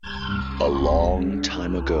A long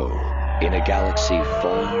time ago, in a galaxy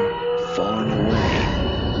far, far away.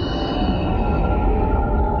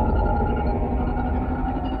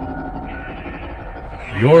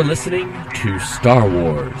 You're listening to Star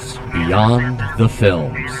Wars Beyond the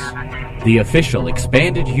Films, the official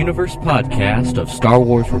expanded universe podcast of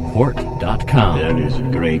StarWarsReport.com. There is a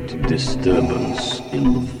great disturbance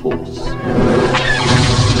in the Force.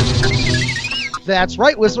 That's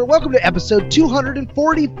right, Whistler. Welcome to episode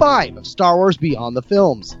 245 of Star Wars Beyond the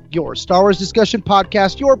Films, your Star Wars discussion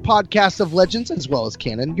podcast, your podcast of legends as well as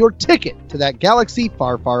canon, your ticket to that galaxy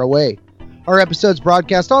far, far away. Our episodes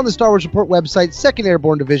broadcast on the Star Wars Report website, 2nd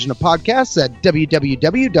Airborne Division of Podcasts at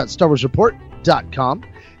www.starwarsreport.com.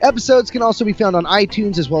 Episodes can also be found on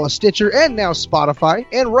iTunes as well as Stitcher and now Spotify,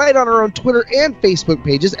 and right on our own Twitter and Facebook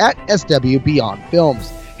pages at SW Beyond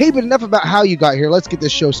Films. Hey, but enough about how you got here. Let's get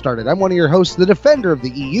this show started. I'm one of your hosts, the defender of the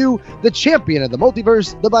EU, the champion of the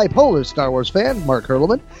multiverse, the bipolar Star Wars fan, Mark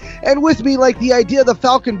Hurlman. And with me, like the idea of the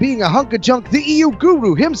Falcon being a hunk of junk, the EU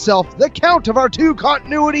guru himself, the count of our two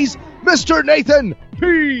continuities, Mr. Nathan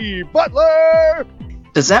P. Butler!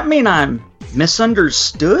 Does that mean I'm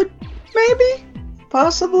misunderstood? Maybe?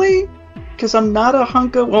 Possibly? Because I'm not a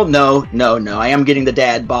hunk of... Well, no. I am getting the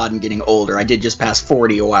dad bod and getting older. I did just pass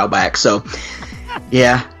 40 a while back, so...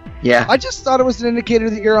 Yeah. I just thought it was an indicator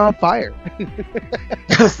that you're on fire.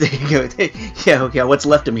 There you go. Yeah, what's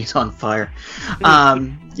left of me is on fire.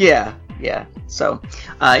 Yeah. So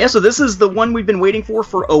this is the one we've been waiting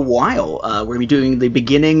for a while. We're going to be doing the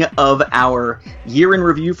beginning of our year in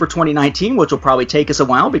review for 2019, which will probably take us a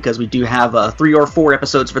while because we do have 3 or 4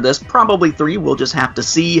 episodes for this. Probably 3. We'll just have to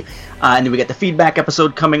see. And then we get the feedback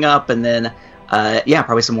episode coming up, and then,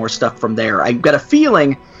 probably some more stuff from there. I've got a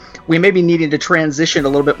feeling we may be needing to transition a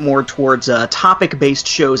little bit more towards topic-based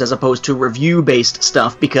shows as opposed to review-based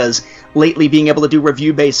stuff, because lately being able to do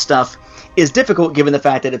review-based stuff is difficult given the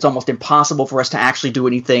fact that it's almost impossible for us to actually do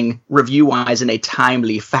anything review-wise in a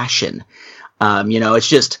timely fashion.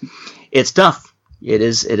 It's tough. It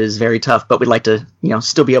is very tough, but we'd like to,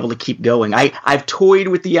 still be able to keep going. I've toyed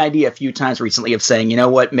with the idea a few times recently of saying, you know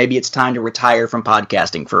what, maybe it's time to retire from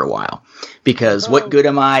podcasting for a while. Because what good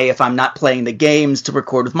am I if I'm not playing the games to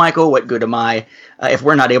record with Michael? What good am I if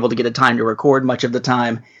we're not able to get a time to record much of the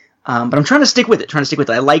time? But I'm trying to stick with it.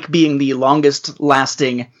 I like being the longest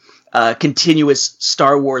lasting continuous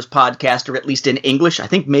Star Wars podcaster, at least in English. I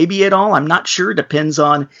think maybe at all. I'm not sure. Depends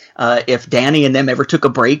on if Danny and them ever took a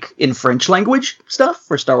break in French language stuff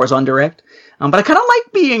for Star Wars on Direct. But I kind of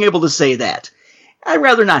like being able to say that. I'd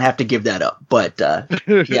rather not have to give that up. But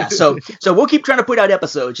yeah, so we'll keep trying to put out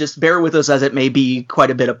episodes. Just bear with us as it may be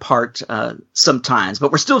quite a bit apart sometimes.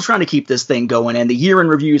 But we're still trying to keep this thing going. And the year in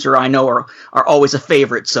reviews are always a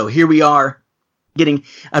favorite. So here we are, getting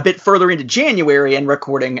a bit further into January and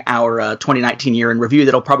recording our 2019 year in review.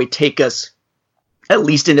 That'll probably take us at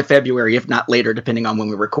least into February, if not later, depending on when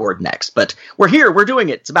we record next. But we're here. We're doing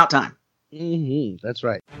it. It's about time. Mm-hmm. That's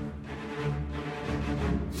right.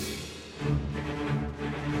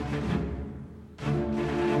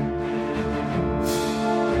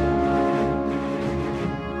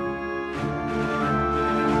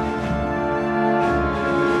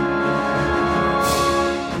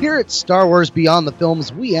 Here at Star Wars Beyond the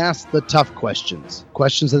Films, we ask the tough questions.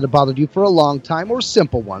 Questions that have bothered you for a long time, or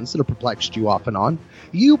simple ones that have perplexed you off and on.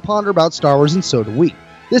 You ponder about Star Wars, and so do we.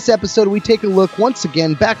 This episode, we take a look once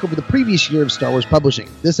again back over the previous year of Star Wars publishing.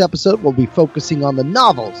 This episode will be focusing on the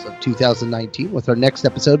novels of 2019, with our next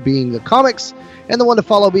episode being the comics, and the one to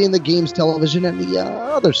follow being the games, television, and the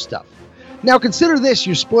other stuff. Now consider this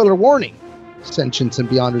your spoiler warning, Sentients and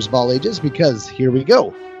Beyonders of all ages, because here we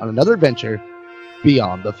go on another adventure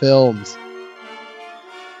Beyond the Films.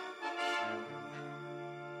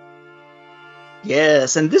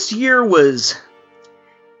 Yes, and this year was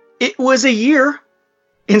a year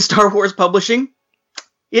in Star Wars publishing.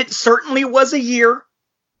 It certainly was a year.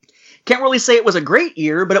 Can't really say it was a great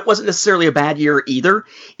year, but it wasn't necessarily a bad year either.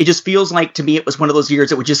 It just feels like, to me, it was one of those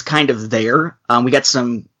years that was just kind of there. We got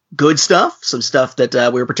some good stuff, some stuff that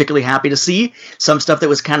we were particularly happy to see, some stuff that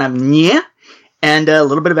was kind of meh, and a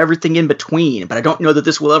little bit of everything in between. But I don't know that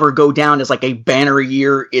this will ever go down as like a banner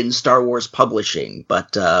year in Star Wars publishing,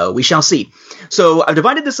 but we shall see. So I've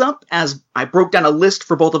divided this up, as I broke down a list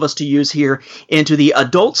for both of us to use here, into the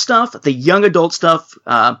adult stuff, the young adult stuff,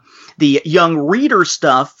 the young reader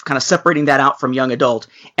stuff, kind of separating that out from young adult,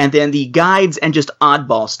 and then the guides and just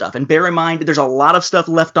oddball stuff. And bear in mind, there's a lot of stuff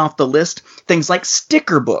left off the list, things like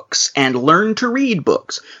sticker books and learn to read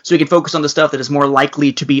books. So we can focus on the stuff that is more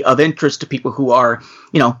likely to be of interest to people who are,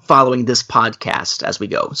 following this podcast as we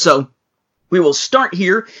go. So We will start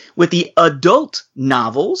here with the adult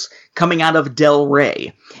novels coming out of Del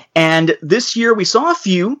Rey. And this year we saw a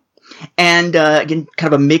few, and again,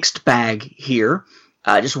 kind of a mixed bag here.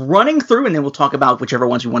 Just running through, and then we'll talk about whichever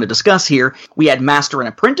ones we want to discuss here. We had Master and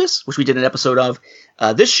Apprentice, which we did an episode of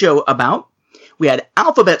this show about. We had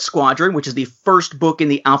Alphabet Squadron, which is the first book in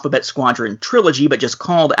the Alphabet Squadron trilogy, but just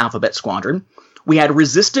called Alphabet Squadron. We had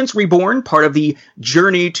Resistance Reborn, part of the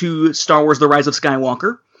journey to Star Wars The Rise of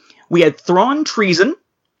Skywalker. We had Thrawn Treason,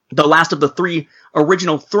 the last of the 3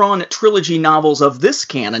 original Thrawn trilogy novels of this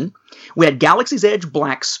canon. We had Galaxy's Edge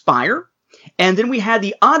Black Spire. And then we had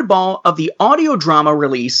the oddball of the audio drama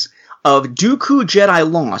release of Dooku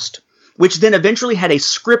Jedi Lost, which then eventually had a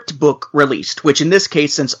script book released, which in this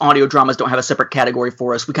case, since audio dramas don't have a separate category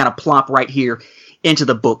for us, we kind of plop right here into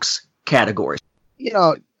the books category. You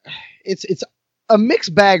know, it's a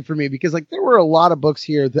mixed bag for me because like there were a lot of books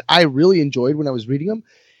here that I really enjoyed when I was reading them.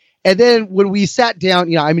 And then when we sat down,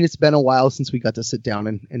 you know, I mean, it's been a while since we got to sit down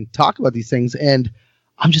and talk about these things. And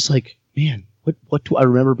I'm just like, man, what do I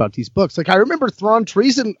remember about these books? Like, I remember Thrawn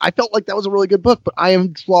Treason. I felt like that was a really good book, but I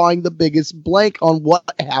am drawing the biggest blank on what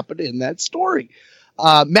happened in that story.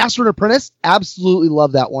 Master and Apprentice, absolutely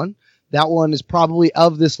love that one. That one is probably,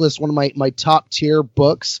 of this list, one of my top tier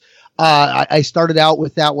books. I started out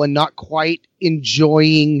with that one not quite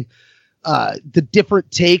enjoying the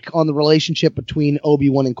different take on the relationship between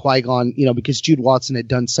Obi-Wan and Qui-Gon, you know, because Jude Watson had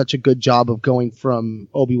done such a good job of going from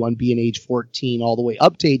Obi-Wan being age 14 all the way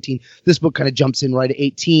up to 18. This book kind of jumps in right at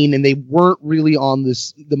 18, and they weren't really on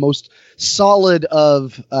the most solid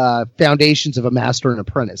of foundations of a Master and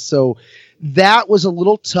Apprentice. So that was a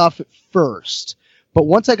little tough at first. But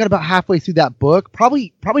once I got about halfway through that book,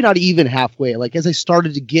 probably not even halfway, like as I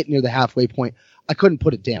started to get near the halfway point, I couldn't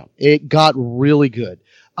put it down. It got really good.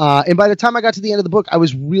 And by the time I got to the end of the book, I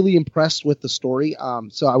was really impressed with the story.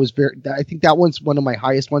 So I think that one's one of my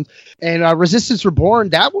highest ones. And Resistance Reborn,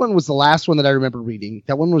 that one was the last one that I remember reading.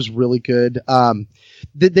 That one was really good.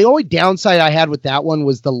 The only downside I had with that one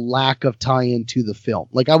was the lack of tie-in to the film.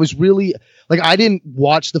 Like I didn't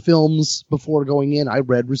watch the films before going in. I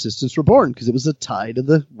read Resistance Reborn because it was a tie to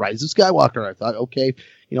the Rise of Skywalker. I thought, okay,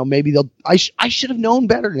 you know, maybe I should have known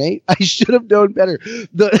better, Nate. I should have known better.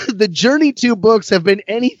 The Journey 2 books have been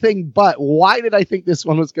anything but. Why did I think this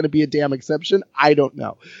one was going to be a damn exception? I don't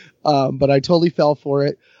know. But I totally fell for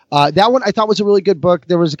it. That one I thought was a really good book.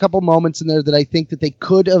 There was a couple moments in there that I think that they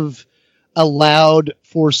could have allowed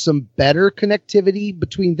for some better connectivity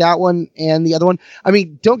between that one and the other one. I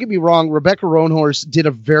mean, don't get me wrong. Rebecca Roanhorse did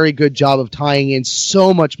a very good job of tying in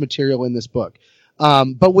so much material in this book.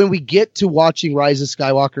 But when we get to watching Rise of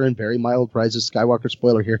Skywalker, and very mild Rise of Skywalker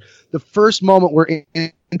spoiler here, the first moment we're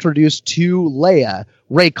introduced to Leia,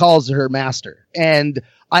 Rey calls her master. And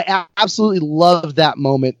I absolutely love that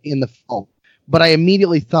moment in the film. But I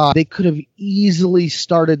immediately thought they could have easily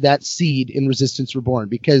started that seed in Resistance Reborn,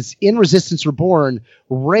 because in Resistance Reborn,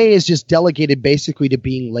 Rey is just delegated basically to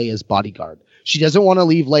being Leia's bodyguard. She doesn't want to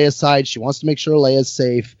leave Leia's side. She wants to make sure Leia's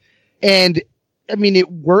safe. And I mean, it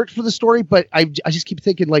worked for the story, but I just keep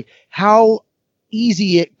thinking, like, how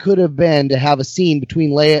easy it could have been to have a scene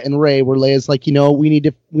between Leia and Rey where Leia's like, you know, we need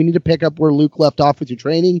to pick up where Luke left off with your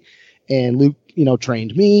training, and Luke, you know,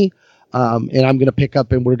 trained me, and I'm going to pick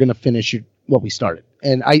up and we're going to finish what we started.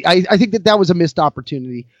 And I think that was a missed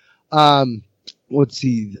opportunity. Let's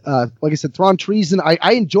see. Like I said, Thrawn Treason,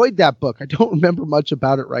 I enjoyed that book. I don't remember much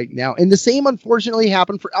about it right now. And the same, unfortunately,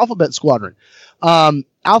 happened for Alphabet Squadron.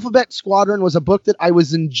 Alphabet Squadron was a book that I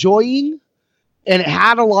was enjoying, and it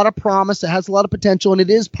had a lot of promise. It has a lot of potential, and it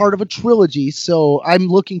is part of a trilogy. So I'm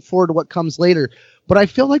looking forward to what comes later. But I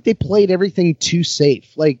feel like they played everything too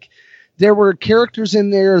safe. Like, there were characters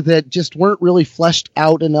in there that just weren't really fleshed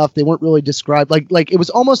out enough. They weren't really described. Like it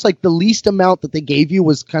was almost like the least amount that they gave you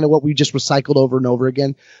was kind of what we just recycled over and over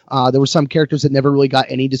again. There were some characters that never really got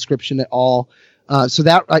any description at all. So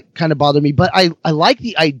that kind of bothered me. But I like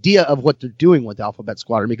the idea of what they're doing with Alphabet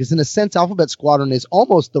Squadron, because in a sense, Alphabet Squadron is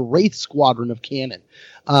almost the Wraith Squadron of canon.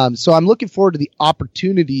 So I'm looking forward to the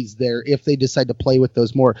opportunities there if they decide to play with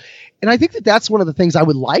those more. And I think that that's one of the things I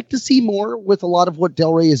would like to see more with a lot of what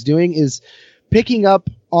Del Rey is doing, is picking up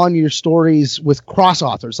on your stories with cross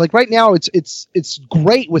authors. Like right now, it's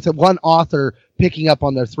great with one author picking up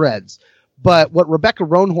on their threads. But what Rebecca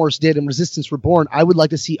Roanhorse did in Resistance Reborn, I would like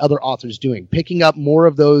to see other authors doing, picking up more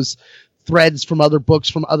of those threads from other books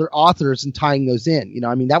from other authors and tying those in.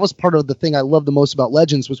 I mean, that was part of the thing I loved the most about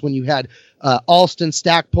Legends, was when you had Alston,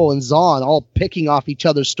 Stackpole, and Zahn all picking off each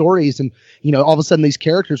other's stories, and all of a sudden these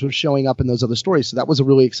characters were showing up in those other stories. So that was a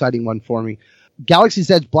really exciting one for me. Galaxy's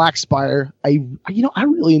Edge, Black Spire, I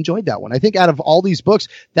really enjoyed that one. I think out of all these books,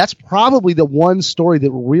 that's probably the one story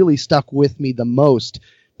that really stuck with me the most.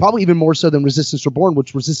 Probably even more so than Resistance Reborn,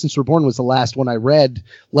 which Resistance Reborn was the last one I read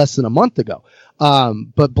less than a month ago.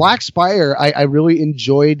 But Black Spire, I really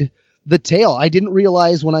enjoyed the tale. I didn't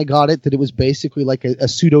realize when I got it that it was basically like a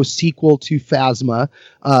pseudo sequel to Phasma,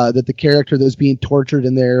 that the character that was being tortured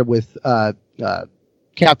in there with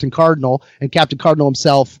Captain Cardinal, and Captain Cardinal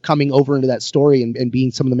himself coming over into that story and being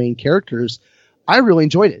some of the main characters. I really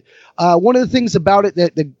enjoyed it. One of the things about it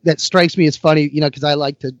that strikes me as funny, because I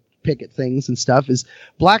like to pick at things and stuff, is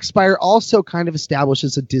Black Spire also kind of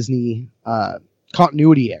establishes a Disney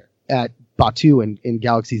continuity at Batuu in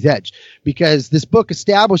Galaxy's Edge, because this book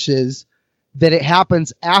establishes that it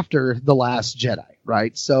happens after The Last Jedi,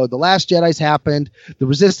 right? So The Last Jedi's happened, the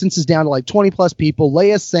Resistance is down to like 20 plus people,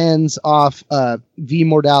 Leia sends off V.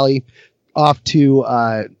 Mortali off to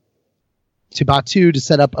Batuu to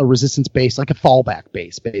set up a Resistance base, like a fallback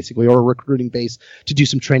base, basically, or a recruiting base to do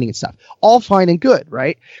some training and stuff. All fine and good,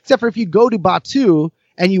 right? Except for if you go to Batuu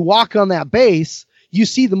and you walk on that base, you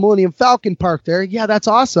see the Millennium Falcon parked there. Yeah, that's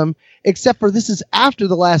awesome. Except for this is after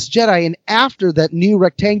The Last Jedi and after that new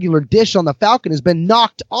rectangular dish on the Falcon has been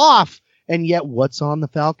knocked off. And yet, what's on the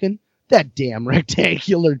Falcon? That damn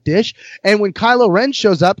rectangular dish. And when Kylo Ren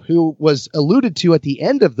shows up, who was alluded to at the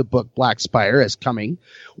end of the book Black Spire as coming,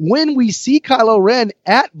 when we see Kylo Ren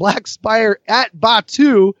at Black Spire at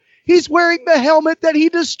Batuu, he's wearing the helmet that he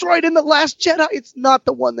destroyed in The Last Jedi. It's not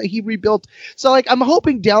the one that he rebuilt. So, I'm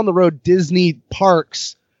hoping down the road Disney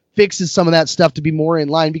Parks fixes some of that stuff to be more in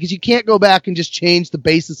line, because you can't go back and just change the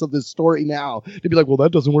basis of this story now to be like, well,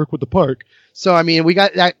 that doesn't work with the park. So, I mean, we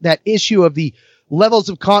got that issue of the levels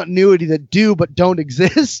of continuity that do but don't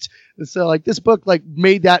exist. So this book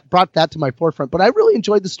brought that to my forefront. But I really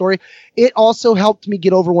enjoyed the story. It also helped me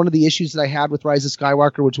get over one of the issues that I had with Rise of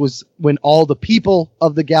Skywalker, which was when all the people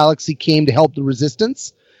of the galaxy came to help the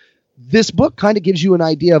Resistance. This book kind of gives you an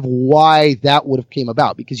idea of why that would have came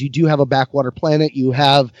about, because you do have a backwater planet. You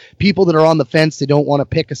have people that are on the fence. They don't want to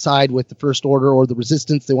pick a side with the First Order or the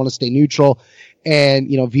Resistance. They want to stay neutral. And,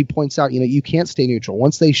 V points out, you can't stay neutral.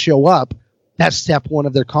 Once they show up, that's step one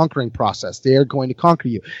of their conquering process. They're going to conquer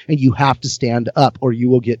you, and you have to stand up or you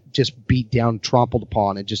will get just beat down, trampled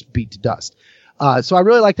upon, and just beat to dust. So I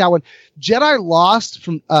really like that one. Jedi Lost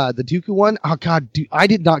from the Dooku one. Oh, God, I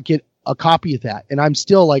did not get a copy of that, and I'm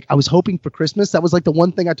still I was hoping for Christmas. That was the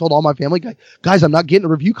one thing I told all my family, guys, I'm not getting a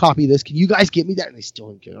review copy of this. Can you guys get me that? And they still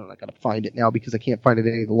didn't get it. I gotta find it now because I can't find it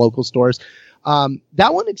at any of the local stores.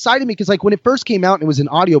 That one excited me because when it first came out and it was an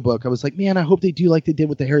audiobook, I was like, man, I hope they do like they did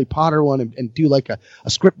with the Harry Potter one and do a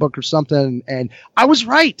script book or something. And I was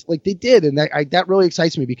right, they did, and that really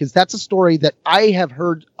excites me because that's a story that I have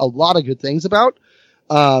heard a lot of good things about.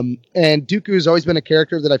 And Dooku has always been a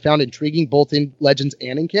character that I found intriguing both in Legends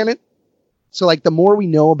and in canon. So the more we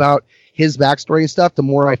know about his backstory and stuff, the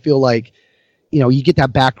more I feel you get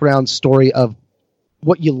that background story of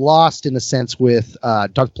what you lost in a sense with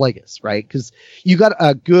Darth Plagueis, right? Because you got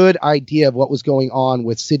a good idea of what was going on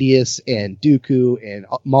with Sidious and Dooku and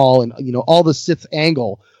Maul and all the Sith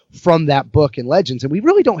angle from that book in Legends, and we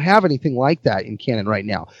really don't have anything like that in canon right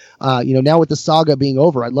now. Now with the saga being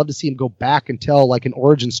over, I'd love to see him go back and tell an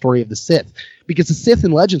origin story of the Sith, because the Sith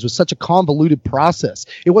in Legends was such a convoluted process.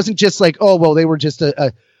 It wasn't just they were just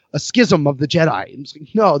a schism of the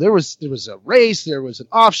Jedi. No, there was a race, there was an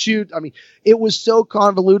offshoot. I mean, it was so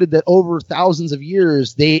convoluted that over thousands of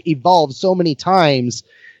years they evolved so many times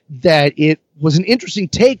that it was an interesting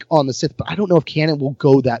take on the Sith. But I don't know if canon will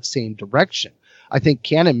go that same direction. I think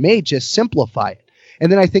canon may just simplify it.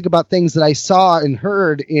 And then I think about things that I saw and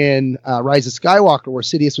heard in Rise of Skywalker, where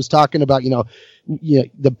Sidious was talking about,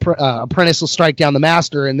 the apprentice will strike down the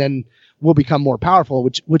master and then will become more powerful,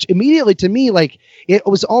 which immediately to me, it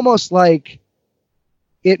was almost like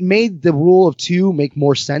it made the rule of two make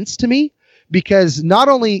more sense to me, because not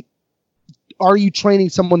only are you training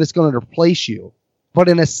someone that's going to replace you, but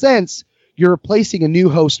in a sense, you're replacing a new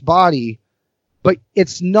host body, but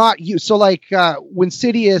it's not you. So when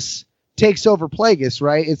Sidious takes over Plagueis,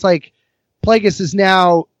 right? It's Plagueis is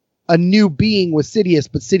now a new being with Sidious,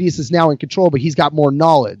 but Sidious is now in control, but he's got more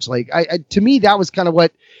knowledge. To me, that was kind of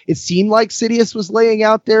what it seemed like Sidious was laying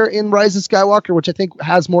out there in Rise of Skywalker, which I think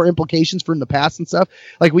has more implications for in the past and stuff.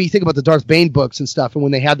 When you think about the Darth Bane books and stuff, and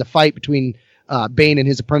when they had the fight between Bane and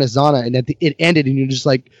his apprentice Zana, and it ended, and you're just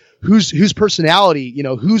whose personality,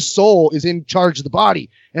 whose soul is in charge of the body.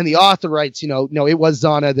 And the author writes, no, it was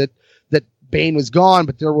Zana that Bane was gone,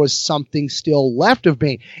 but there was something still left of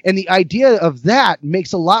Bane. And the idea of that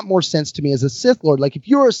makes a lot more sense to me as a Sith Lord. Like, if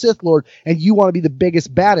you're a Sith Lord and you want to be the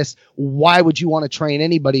biggest, baddest, why would you want to train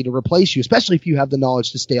anybody to replace you, especially if you have the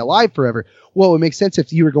knowledge to stay alive forever? Well, it makes sense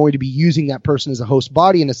if you were going to be using that person as a host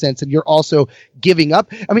body in a sense, and you're also giving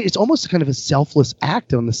up. I mean, it's almost kind of a selfless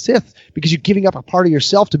act on the Sith, because you're giving up a part of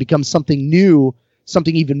yourself to become something new,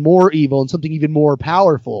 something even more evil, and something even more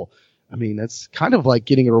powerful. I mean, that's kind of like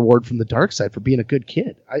getting a reward from the dark side for being a good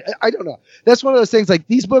kid. I don't know. That's one of those things, like,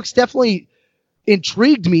 these books definitely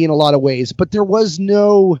intrigued me in a lot of ways, but there was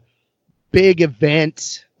no big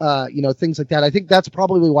event, things like that. I think that's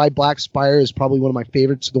probably why Black Spire is probably one of my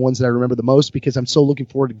favorites, the ones that I remember the most, because I'm so looking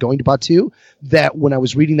forward to going to Batuu that when I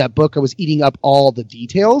was reading that book, I was eating up all the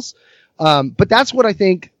details. But that's what I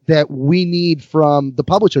think that we need from the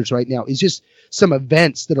publishers right now, is just some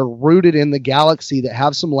events that are rooted in the galaxy that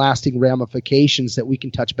have some lasting ramifications that we can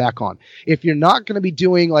touch back on. If you're not going to be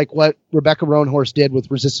doing like what Rebecca Roanhorse did with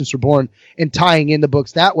Resistance Reborn and tying in the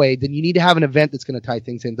books that way, then you need to have an event that's going to tie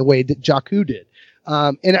things in the way that Jakku did.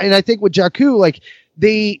 And I think with Jakku, like,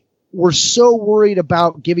 they were so worried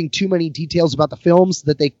about giving too many details about the films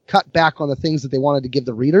that they cut back on the things that they wanted to give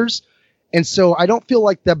the readers. And so I don't feel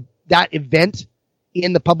like that event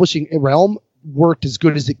in the publishing realm worked as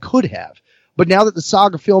good as it could have. But now that the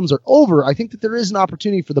saga films are over, I think that there is an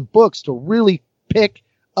opportunity for the books to really pick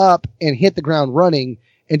up and hit the ground running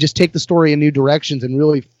and just take the story in new directions and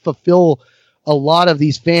really fulfill a lot of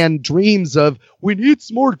these fan dreams of, we need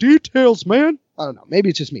some more details, man. I don't know. Maybe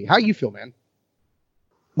it's just me. How you feel, man?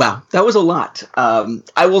 Wow, that was a lot.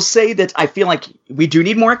 I will say that I feel like we do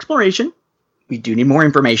need more exploration. We do need more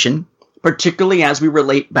information, particularly as we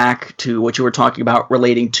relate back to what you were talking about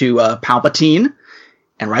relating to Palpatine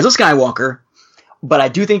and Rise of Skywalker. But I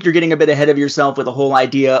do think you're getting a bit ahead of yourself with the whole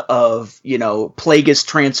idea of, Plagueis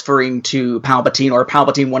transferring to Palpatine or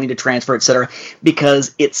Palpatine wanting to transfer, etc.,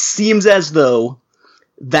 because it seems as though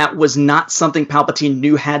that was not something Palpatine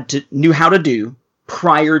knew how to do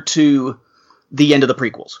prior to the end of the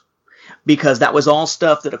prequels. Because that was all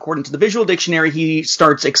stuff that, according to the Visual Dictionary, he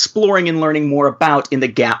starts exploring and learning more about in the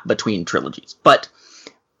gap between trilogies. But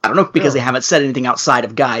I don't know, because they haven't said anything outside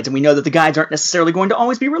of guides, and we know that the guides aren't necessarily going to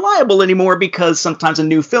always be reliable anymore, because sometimes a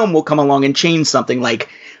new film will come along and change something, like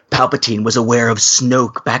Palpatine was aware of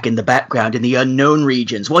Snoke back in the background in the unknown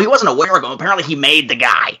regions. Well, he wasn't aware of him. Apparently he made the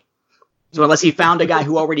guy. So unless he found a guy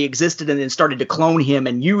who already existed and then started to clone him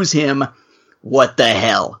and use him, what the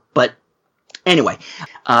hell? But anyway,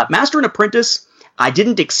 Master and Apprentice, I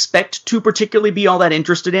didn't expect to particularly be all that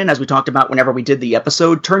interested in, as we talked about whenever we did the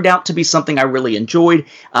episode. Turned out to be something I really enjoyed.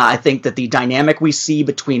 I think that the dynamic we see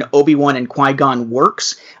between Obi-Wan and Qui-Gon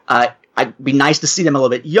works. It'd be nice to see them a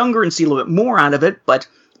little bit younger and see a little bit more out of it, but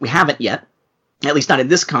we haven't yet. At least not in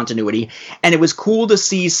this continuity. And it was cool to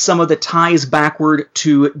see some of the ties backward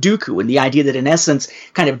to Dooku, and the idea that, in essence,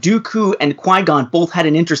 kind of Dooku and Qui-Gon both had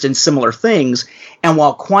an interest in similar things, and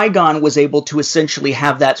while Qui-Gon was able to essentially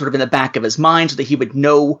have that sort of in the back of his mind so that he would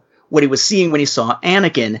know what he was seeing when he saw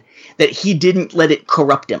Anakin, that he didn't let it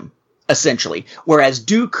corrupt him, essentially. Whereas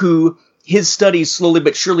Dooku, his studies slowly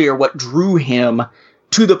but surely are what drew him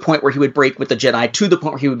to the point where he would break with the Jedi, to the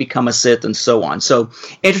point where he would become a Sith, and so on. So,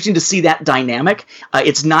 interesting to see that dynamic.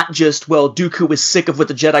 It's not just, well, Dooku was sick of what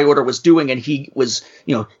the Jedi Order was doing, and he was,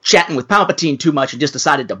 chatting with Palpatine too much and just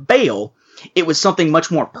decided to bail. It was something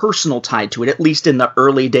much more personal tied to it, at least in the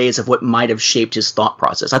early days of what might have shaped his thought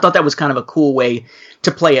process. I thought that was kind of a cool way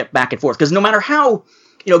to play it back and forth, because no matter how,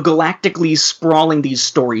 galactically sprawling these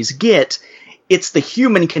stories get, it's the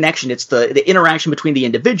human connection, it's the interaction between the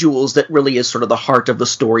individuals that really is sort of the heart of the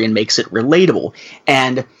story and makes it relatable.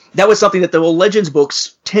 And that was something that the old Legends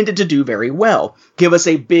books tended to do very well. Give us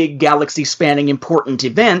a big galaxy-spanning important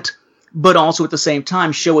event, but also at the same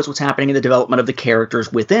time show us what's happening in the development of the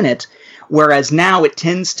characters within it. Whereas now it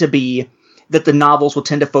tends to be that the novels will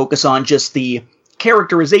tend to focus on just the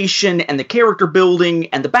characterization and the character building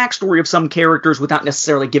and the backstory of some characters without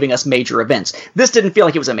necessarily giving us major events. This didn't feel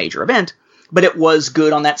like it was a major event, but it was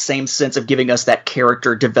good on that same sense of giving us that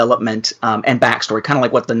character development and backstory, kind of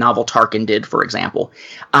like what the novel Tarkin did, for example.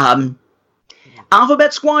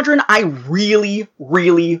 Alphabet Squadron, I really,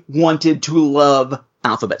 really wanted to love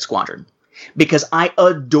Alphabet Squadron because I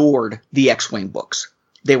adored the X-Wing books.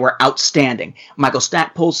 They were outstanding. Michael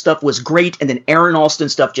Stackpole's stuff was great, and then Aaron Alston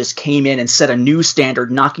stuff just came in and set a new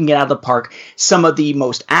standard, knocking it out of the park. Some of the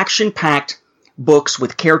most action-packed books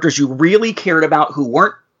with characters you really cared about who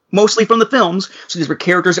weren't mostly from the films. So these were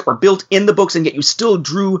characters that were built in the books, and yet you still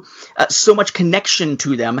drew so much connection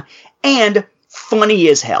to them. And funny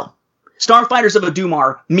as hell. Starfighters of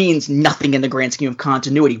Adumar means nothing in the grand scheme of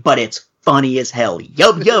continuity, but it's funny as hell.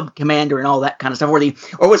 Yub, yub, Commander, and all that kind of stuff.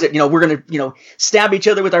 Or was it, we're going to, stab each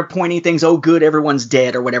other with our pointy things. Oh, good, everyone's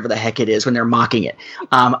dead, or whatever the heck it is when they're mocking it.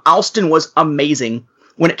 Alston was amazing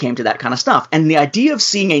when it came to that kind of stuff. And the idea of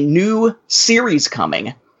seeing a new series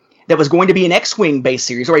coming that was going to be an X-Wing based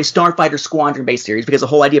series or a Starfighter Squadron based series, because the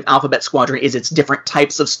whole idea of Alphabet Squadron is it's different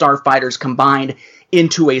types of starfighters combined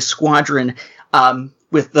into a squadron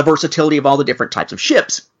with the versatility of all the different types of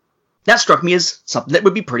ships. That struck me as something that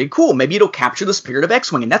would be pretty cool. Maybe it'll capture the spirit of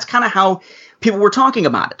X-Wing, and that's kind of how people were talking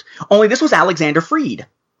about it. Only this was Alexander Freed.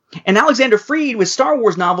 And Alexander Freed, with Star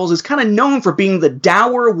Wars novels, is kind of known for being the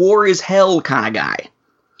dour, war is hell kind of guy.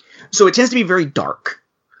 So it tends to be very dark,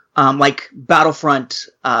 like Battlefront,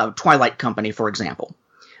 Twilight Company, for example.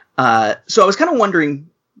 So I was kind of wondering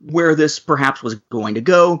where this perhaps was going to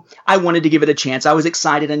go. I wanted to give it a chance. I was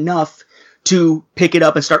excited enough to pick it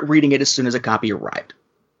up and start reading it as soon as a copy arrived.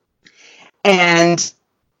 And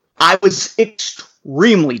I was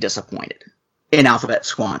extremely disappointed in Alphabet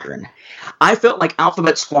Squadron. I felt like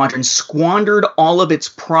Alphabet Squadron squandered all of its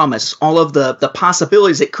promise, all of the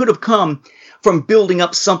possibilities that could have come from building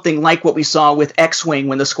up something like what we saw with X-Wing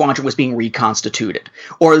when the squadron was being reconstituted,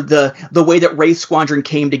 or the way that Wraith Squadron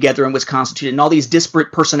came together and was constituted, and all these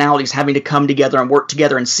disparate personalities having to come together and work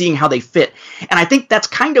together and seeing how they fit. And I think that's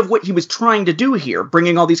kind of what he was trying to do here,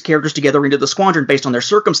 bringing all these characters together into the squadron based on their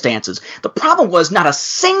circumstances. The problem was not a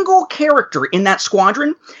single character in that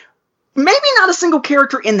squadron, maybe not a single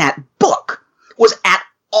character in that book, was at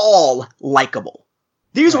all likable.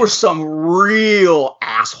 These were some real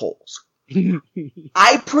assholes.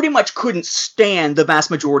 I pretty much couldn't stand the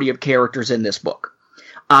vast majority of characters in this book.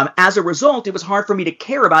 As a result, it was hard for me to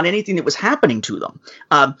care about anything that was happening to them.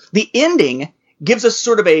 The ending gives us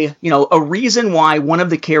sort of a reason why one of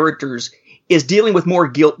the characters is dealing with more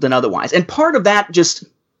guilt than otherwise. And part of that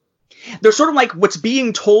they're sort of like what's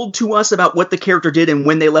being told to us about what the character did and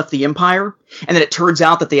when they left the Empire. And then it turns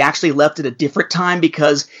out that they actually left at a different time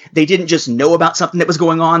because they didn't just know about something that was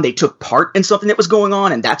going on. They took part in something that was going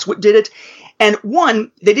on, and that's what did it. And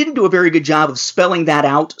one, they didn't do a very good job of spelling that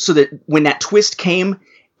out so that when that twist came,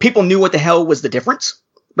 people knew what the hell was the difference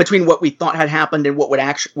between what we thought had happened and what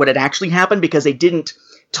had actually happened, because they didn't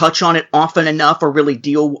touch on it often enough or really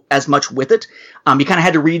deal as much with it. You kind of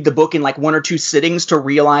had to read the book in like one or two sittings to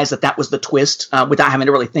realize that was the twist without having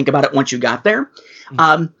to really think about it once you got there.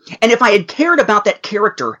 And if I had cared about that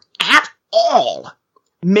character at all,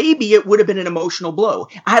 maybe it would have been an emotional blow.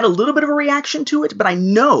 I had a little bit of a reaction to it, but I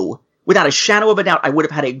know without a shadow of a doubt I would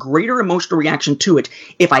have had a greater emotional reaction to it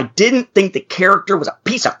if I didn't think the character was a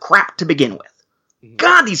piece of crap to begin with.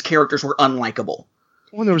 God, these characters were unlikable.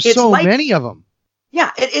 Well, there were so many of them.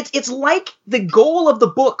 Yeah, it's like the goal of the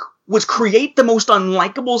book was create the most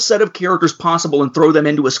unlikable set of characters possible and throw them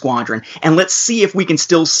into a squadron, and let's see if we can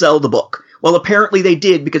still sell the book. Well, apparently they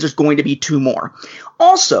did, because there's going to be 2 more.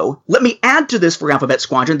 Also, let me add to this for Alphabet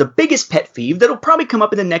Squadron the biggest pet peeve that'll probably come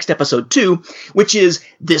up in the next episode too, which is,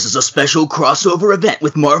 this is a special crossover event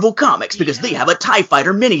with Marvel Comics because they have a TIE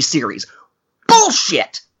Fighter miniseries.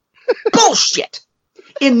 Bullshit! Bullshit!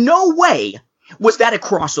 In no way was that a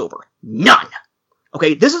crossover. None!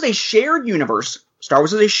 Okay, this is a shared universe. Star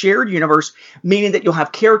Wars is a shared universe, meaning that you'll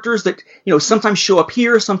have characters that, sometimes show up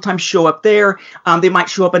here, sometimes show up there. They might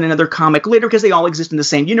show up in another comic later because they all exist in the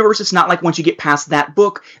same universe. It's not like once you get past that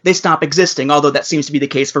book, they stop existing, although that seems to be the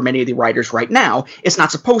case for many of the writers right now. It's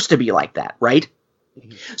not supposed to be like that, right?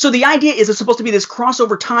 Mm-hmm. So the idea is it's supposed to be this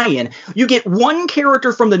crossover tie-in. You get one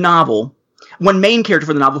character from the novel, one main character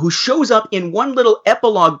from the novel, who shows up in one little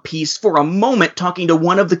epilogue piece for a moment talking to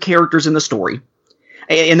one of the characters in the story,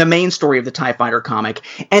 in the main story of the TIE Fighter comic,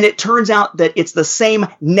 and it turns out that it's the same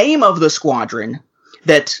name of the squadron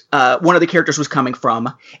that one of the characters was coming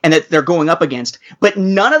from, and that they're going up against, but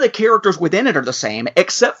none of the characters within it are the same,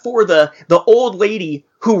 except for the old lady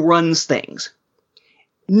who runs things.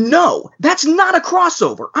 No, that's not a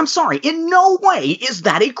crossover. I'm sorry, in no way is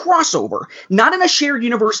that a crossover. Not in a shared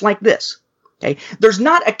universe like this. Okay, there's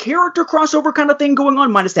not a character crossover kind of thing going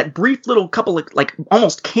on, minus that brief little couple of, like,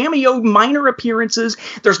 almost cameo minor appearances.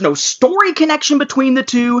 There's no story connection between the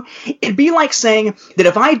two. It'd be like saying that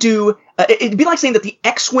it'd be like saying that the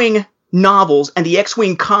X-Wing novels and the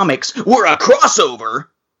X-Wing comics were a crossover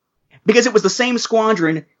because it was the same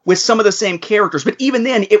squadron with some of the same characters. But even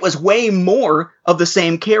then, it was way more of the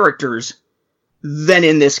same characters than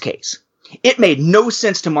in this case. It made no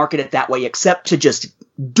sense to market it that way except to just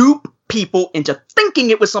dupe people into thinking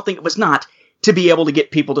it was something it was not, to be able to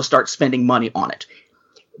get people to start spending money on it.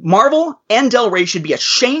 Marvel and Del Rey should be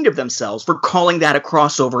ashamed of themselves for calling that a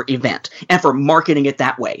crossover event and for marketing it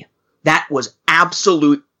that way. That was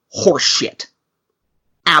absolute horseshit.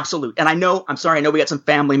 Absolute. And I know we got some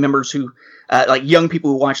family members who, like young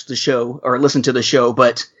people who watch the show or listen to the show,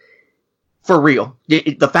 but for real,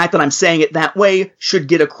 the fact that I'm saying it that way should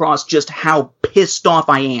get across just how pissed off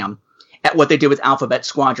I am at what they did with Alphabet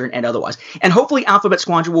Squadron and otherwise. And hopefully Alphabet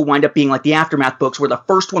Squadron will wind up being like the Aftermath books, where the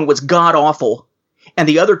first one was god-awful, and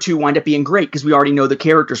the other two wind up being great because we already know the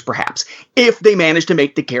characters, perhaps, if they manage to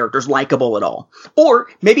make the characters likable at all. Or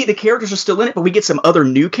maybe the characters are still in it, but we get some other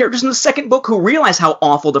new characters in the second book who realize how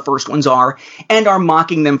awful the first ones are and are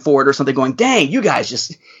mocking them for it or something, going, dang, you guys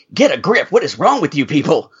just get a grip. What is wrong with you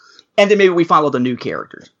people? And then maybe we follow the new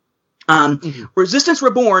characters. Resistance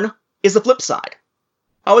Reborn is the flip side.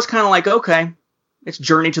 I was kind of like, okay, it's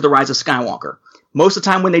Journey to the Rise of Skywalker. Most of the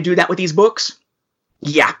time when they do that with these books,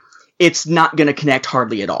 yeah, it's not going to connect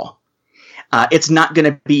hardly at all. It's not going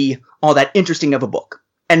to be all that interesting of a book.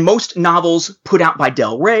 And most novels put out by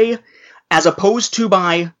Del Rey, as opposed to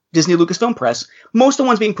by Disney Lucasfilm Press, most of the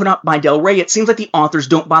ones being put out by Del Rey, it seems like the authors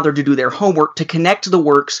don't bother to do their homework to connect the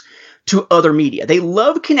works to other media. They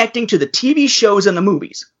love connecting to the TV shows and the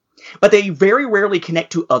movies, but they very rarely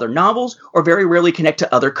connect to other novels or very rarely connect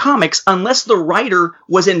to other comics unless the writer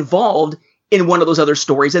was involved in one of those other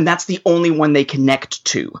stories, and that's the only one they connect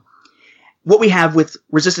to. What we have with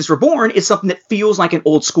Resistance Reborn is something that feels like an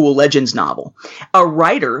old school Legends novel. A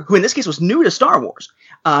writer, who in this case was new to Star Wars,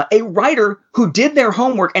 a writer who did their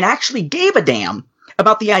homework and actually gave a damn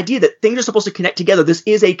about the idea that things are supposed to connect together. This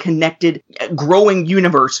is a connected, growing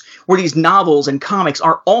universe where these novels and comics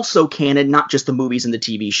are also canon, not just the movies and the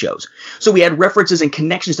TV shows. So we had references and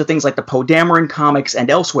connections to things like the Poe Dameron comics and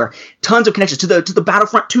elsewhere. Tons of connections to the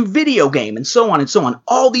Battlefront 2 video game and so on and so on.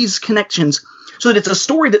 All these connections so that it's a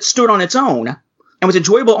story that stood on its own and was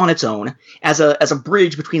enjoyable on its own as a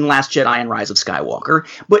bridge between Last Jedi and Rise of Skywalker,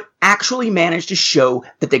 but actually managed to show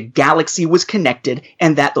that the galaxy was connected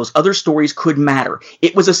and that those other stories could matter.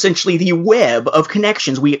 It was essentially the web of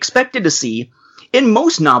connections we expected to see in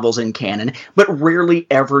most novels in canon, but rarely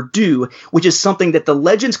ever do, which is something that the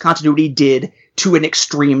Legends continuity did to an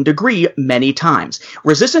extreme degree many times.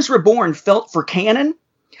 Resistance Reborn felt for canon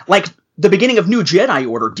like the beginning of New Jedi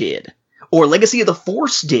Order did, or Legacy of the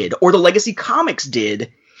Force did, or the Legacy comics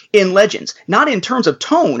did in Legends. Not in terms of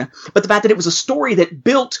tone, but the fact that it was a story that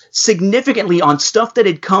built significantly on stuff that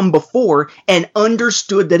had come before and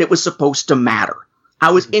understood that it was supposed to matter.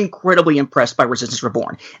 I was incredibly impressed by Resistance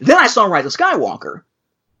Reborn. Then I saw Rise of Skywalker,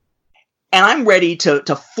 and I'm ready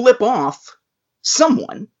to flip off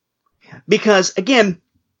someone, because, again,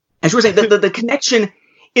 as you were saying, the connection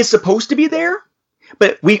is supposed to be there,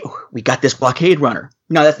 but we got this blockade runner.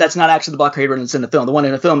 No, that's not actually the blockade runner that's in the film. The one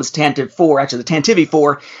in the film is Tantive 4, actually the Tantive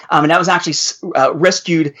 4, and that was actually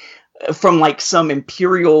rescued from like some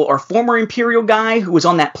Imperial or former Imperial guy who was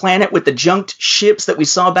on that planet with the junked ships that we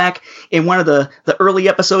saw back in one of the early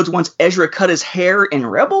episodes once Ezra cut his hair in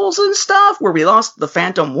Rebels and stuff, where we lost the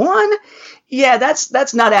Phantom 1. Yeah,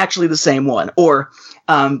 that's not actually the same one. Or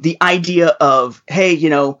the idea of, hey,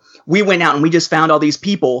 we went out and we just found all these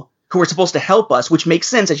people who were supposed to help us, which makes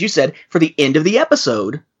sense, as you said, for the end of the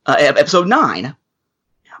episode, episode 9.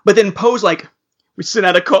 But then Poe's like, we sent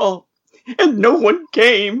out a call, and no one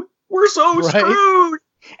came. We're so screwed.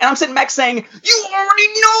 And I'm sitting back saying, you already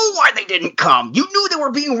know why they didn't come. You knew they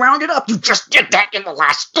were being rounded up. You just did that in the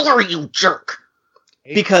last story, you jerk.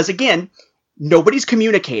 Because, again, nobody's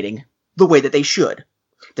communicating the way that they should.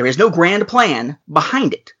 There is no grand plan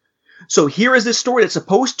behind it. So here is this story that's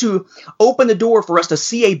supposed to open the door for us to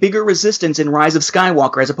see a bigger resistance in Rise of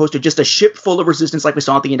Skywalker, as opposed to just a ship full of resistance like we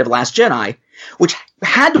saw at the end of Last Jedi, which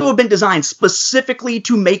had to have been designed specifically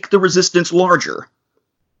to make the resistance larger.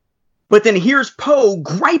 But then here's Poe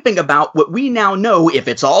griping about what we now know, if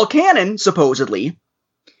it's all canon, supposedly,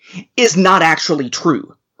 is not actually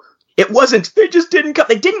true. It wasn't, they just didn't come.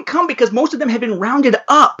 They didn't come because most of them had been rounded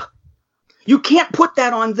up. You can't put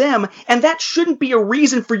that on them, and that shouldn't be a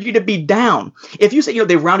reason for you to be down. If you say,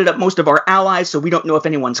 they've rounded up most of our allies, so we don't know if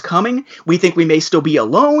anyone's coming, we think we may still be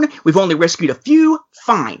alone, we've only rescued a few,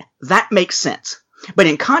 fine. That makes sense. But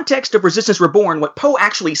in context of Resistance Reborn, what Poe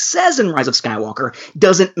actually says in Rise of Skywalker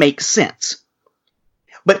doesn't make sense.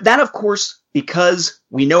 But that, of course, because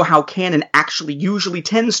we know how canon actually usually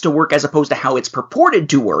tends to work as opposed to how it's purported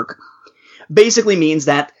to work, basically means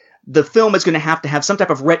that the film is going to have some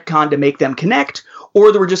type of retcon to make them connect,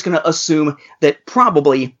 or that we're just going to assume that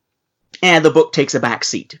probably and the book takes a back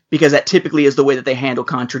seat, because that typically is the way that they handle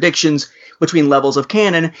contradictions between levels of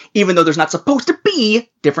canon, even though there's not supposed to be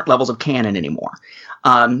different levels of canon anymore.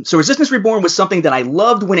 So Resistance Reborn was something that I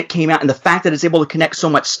loved when it came out, and the fact that it's able to connect so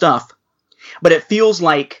much stuff, but it feels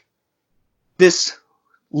like this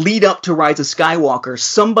lead up to Rise of Skywalker,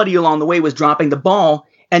 somebody along the way was dropping the ball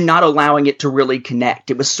and not allowing it to really connect.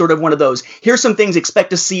 It was sort of one of those, here's some things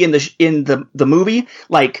expect to see in the movie,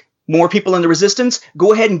 like more people in the Resistance,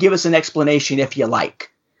 go ahead and give us an explanation if you like,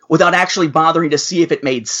 without actually bothering to see if it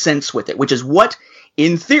made sense with it, which is what,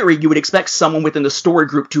 in theory, you would expect someone within the story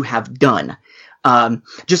group to have done.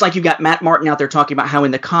 Just like you've got Matt Martin out there talking about how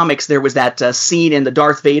in the comics there was that scene in the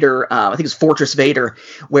Darth Vader, I think it's Fortress Vader,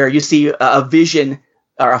 where you see a vision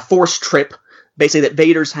or a force trip, basically, that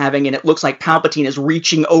Vader's having, and it looks like Palpatine is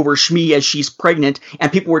reaching over Shmi as she's pregnant,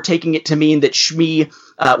 and people were taking it to mean that Shmi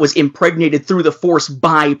was impregnated through the Force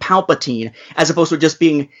by Palpatine, as opposed to just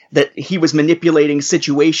being that he was manipulating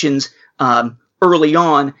situations early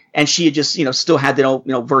on, and she had just, still had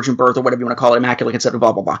the virgin birth, or whatever you want to call it, immaculate conception,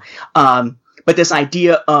 blah blah blah. But this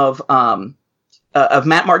idea of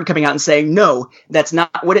Matt Martin coming out and saying, no, that's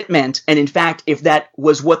not what it meant. And in fact, if that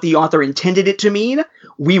was what the author intended it to mean,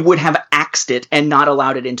 we would have axed it and not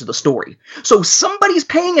allowed it into the story. So somebody's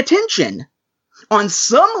paying attention on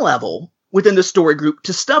some level within the story group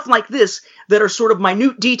to stuff like this that are sort of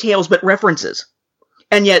minute details but references.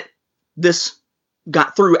 And yet this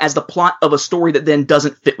got through as the plot of a story that then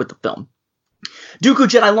doesn't fit with the film. Dooku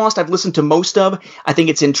Jedi Lost, I've listened to most of. I think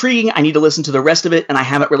it's intriguing. I need to listen to the rest of it, and I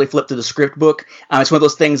haven't really flipped through the script book. It's one of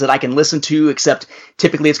those things that I can listen to, except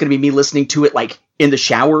typically it's going to be me listening to it like in the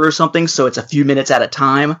shower or something, so it's a few minutes at a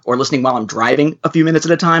time, or listening while I'm driving a few minutes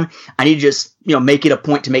at a time. I need to just, make it a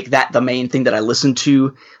point to make that the main thing that I listen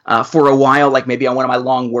to for a while, like maybe on one of my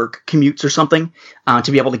long work commutes or something,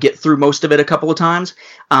 to be able to get through most of it a couple of times.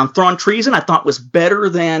 Thrawn Treason I thought was better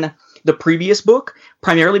than the previous book,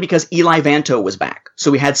 primarily because Eli Vanto was back. So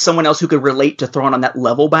we had someone else who could relate to Thrawn on that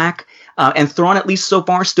level back. And Thrawn, at least so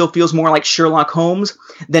far, still feels more like Sherlock Holmes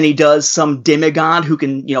than he does some demigod who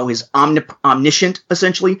can, is omniscient,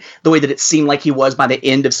 essentially, the way that it seemed like he was by the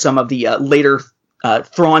end of some of the later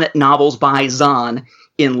Thrawn novels by Zahn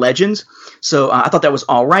in Legends. So I thought that was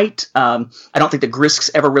all right. I don't think the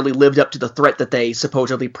Grisks ever really lived up to the threat that they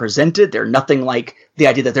supposedly presented. They're nothing like the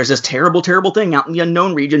idea that there's this terrible, terrible thing out in the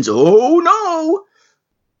unknown regions. Oh, no!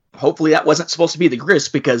 Hopefully that wasn't supposed to be the Grisks,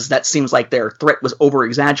 because that seems like their threat was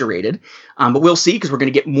over-exaggerated. But we'll see, because we're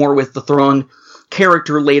going to get more with the Thrawn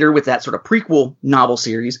character later with that sort of prequel novel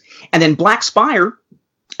series. And then Black Spire,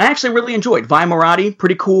 I actually really enjoyed. Vi Moradi,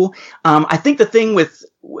 pretty cool. I think the thing with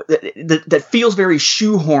that feels very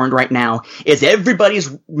shoehorned right now is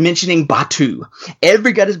everybody's mentioning Batuu.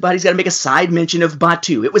 Everybody's got to make a side mention of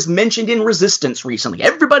Batuu. It was mentioned in Resistance recently.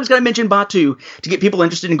 Everybody's got to mention Batuu to get people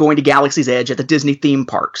interested in going to Galaxy's Edge at the Disney theme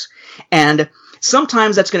parks. And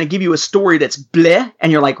sometimes that's going to give you a story that's bleh,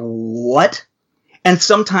 and you're like, what? And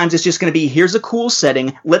sometimes it's just going to be, here's a cool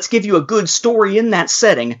setting, let's give you a good story in that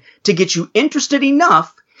setting to get you interested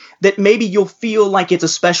enough that maybe you'll feel like it's a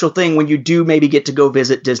special thing when you do maybe get to go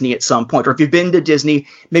visit Disney at some point. Or if you've been to Disney,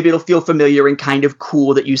 maybe it'll feel familiar and kind of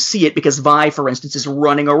cool that you see it, because Vi, for instance, is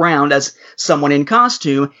running around as someone in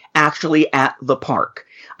costume actually at the park.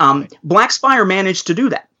 Black Spire managed to do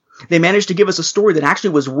that. They managed to give us a story that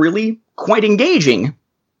actually was really quite engaging,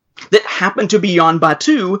 that happened to be on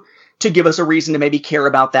Batuu, to give us a reason to maybe care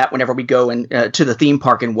about that whenever we go to the theme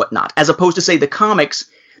park and whatnot, as opposed to, say, the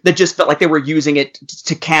comics that just felt like they were using it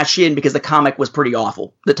to cash in because the comic was pretty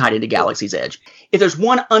awful that tied into Galaxy's Edge. If there's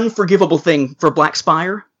one unforgivable thing for Black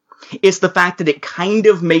Spire, it's the fact that it kind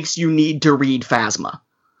of makes you need to read Phasma.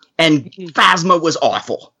 And Phasma was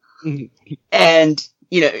awful. And,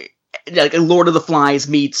 like Lord of the Flies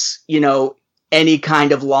meets, any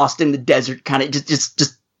kind of Lost in the Desert kind of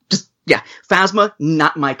just Phasma,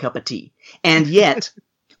 not my cup of tea. And yet,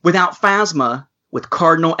 without Phasma, with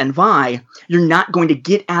Cardinal and Vi, you're not going to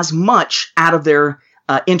get as much out of their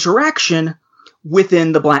interaction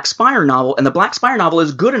within the Black Spire novel. And the Black Spire novel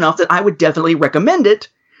is good enough that I would definitely recommend it,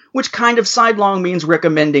 which kind of sidelong means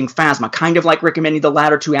recommending Phasma. Kind of like recommending the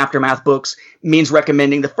latter two Aftermath books means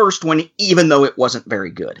recommending the first one, even though it wasn't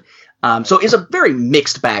very good. So it's a very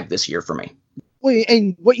mixed bag this year for me. Well,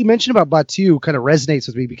 and what you mentioned about Batuu kind of resonates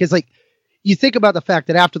with me, because, like, you think about the fact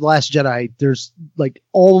that after The Last Jedi, there's, like,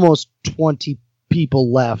 almost 20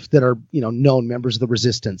 people left that are, known members of the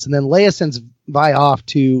Resistance. And then Leia sends Vi off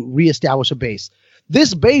to reestablish a base.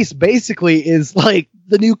 This base basically is like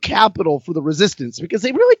the new capital for the Resistance, because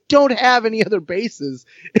they really don't have any other bases.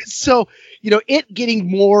 So, it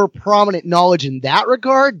getting more prominent knowledge in that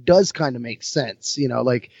regard does kind of make sense.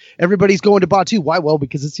 Like everybody's going to Batu. Why? Well,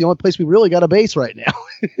 because it's the only place we really got a base right now.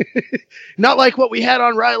 Not like what we had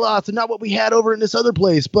on Ryloth and not what we had over in this other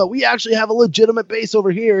place, but we actually have a legitimate base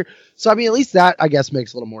over here. So, I mean, at least that, I guess,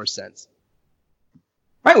 makes a little more sense.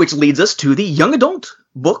 Right, which leads us to the young adult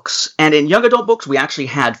books. And in young adult books, we actually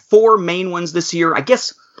had 4 main ones this year. I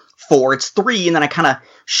guess 4. It's 3, and then I kind of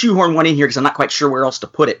shoehorn one in here because I'm not quite sure where else to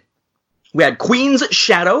put it. We had Queen's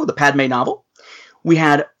Shadow, the Padme novel. We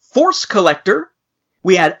had Force Collector.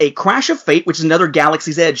 We had A Crash of Fate, which is another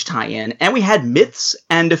Galaxy's Edge tie-in. And we had Myths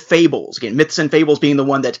and Fables. Again, Myths and Fables being the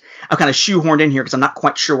one that I've kind of shoehorned in here because I'm not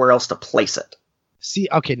quite sure where else to place it. See,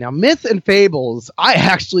 okay, now Myth and Fables, I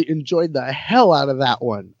actually enjoyed the hell out of that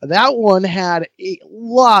one. That one had a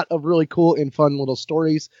lot of really cool and fun little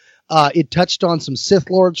stories. It touched on some Sith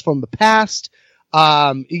Lords from the past.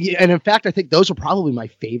 And in fact, I think those were probably my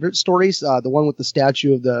favorite stories. The one with the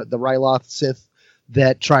statue of the Ryloth Sith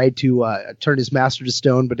that tried to turn his master to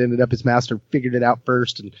stone, but ended up his master figured it out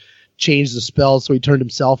first and changed the spell, so he turned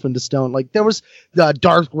himself into stone. Like, there was the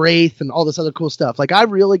Darth Wraith and all this other cool stuff. Like, I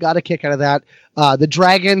really got a kick out of that. The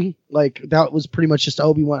dragon, like, that was pretty much just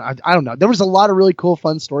Obi-Wan. I don't know. There was a lot of really cool,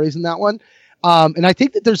 fun stories in that one. And I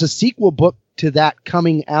think that there's a sequel book to that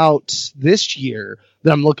coming out this year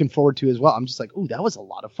that I'm looking forward to as well. I'm just like, ooh, that was a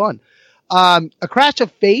lot of fun. A Crash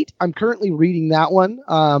of Fate, I'm currently reading that one.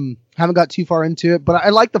 Haven't got too far into it, but I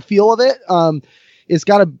like the feel of it. It's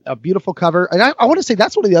got a beautiful cover. And I want to say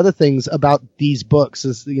that's one of the other things about these books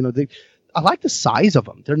is, I like the size of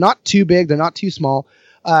them. They're not too big. They're not too small.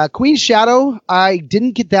 Queen's Shadow, I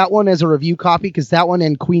didn't get that one as a review copy because that one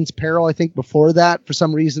and Queen's Peril, I think before that, for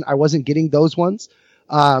some reason, I wasn't getting those ones.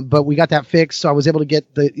 But we got that fixed. So I was able to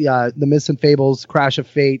get the Myths and Fables, Crash of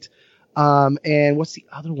Fate. And what's the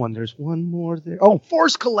other one? There's one more there. Oh,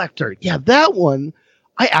 Force Collector. Yeah, that one.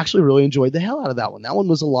 I actually really enjoyed the hell out of that one. That one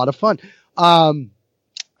was a lot of fun.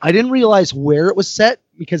 I didn't realize where it was set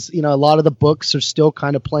because, a lot of the books are still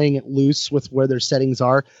kind of playing it loose with where their settings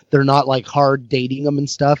are. They're not like hard dating them and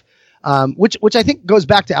stuff. Which I think goes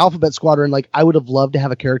back to Alphabet Squadron. Like, I would have loved to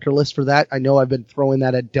have a character list for that. I know I've been throwing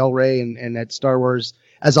that at Del Rey and at Star Wars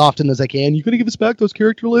as often as I can. You gonna give us back those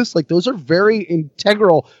character lists? Like, those are very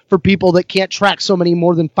integral for people that can't track so many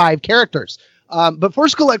more than 5 characters. But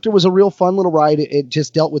Force Collector was a real fun little ride. It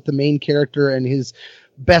just dealt with the main character and his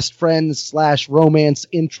best friend / romance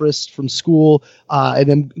interest from school, and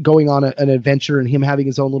then going on an adventure and him having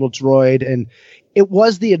his own little droid. And it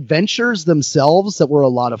was the adventures themselves that were a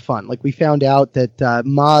lot of fun. Like, we found out that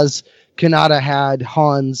Maz Kanata had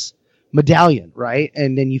Han's medallion, right?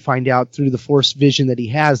 And then you find out through the Force vision that he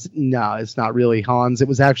has, no, it's not really Han's. It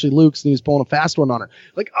was actually Luke's, and he was pulling a fast one on her.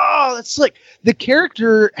 Like, oh, that's slick. The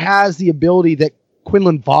character has the ability that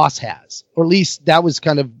Quinlan Vos has, or at least that was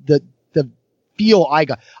kind of the feel I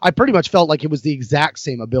got. I pretty much felt like it was the exact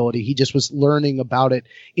same ability. He just was learning about it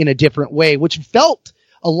in a different way, which felt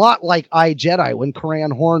a lot like iJedi when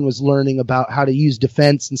Karan Horn was learning about how to use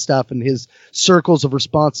defense and stuff and his circles of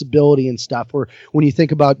responsibility and stuff. Or when you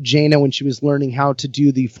think about Jaina when she was learning how to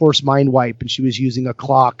do the Force Mind Wipe and she was using a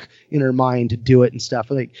clock in her mind to do it and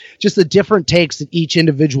stuff. Like, just the different takes that each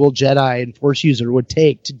individual Jedi and Force user would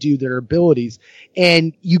take to do their abilities.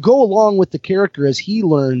 And you go along with the character as he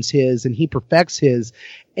learns his and he perfects his.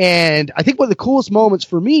 And I think one of the coolest moments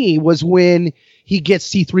for me was when he gets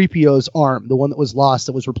C-3PO's arm, the one that was lost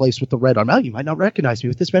that was replaced with the red arm. Oh, you might not recognize me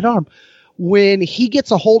with this red arm. When he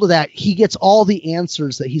gets a hold of that, he gets all the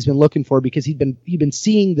answers that he's been looking for because he'd been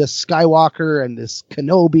seeing this Skywalker and this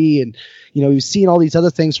Kenobi, and he was seeing all these other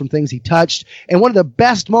things from things he touched. And one of the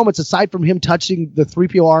best moments, aside from him touching the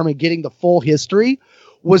 3PO arm and getting the full history,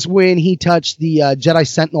 was when he touched the Jedi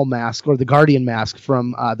Sentinel mask or the Guardian mask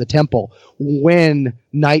from the temple when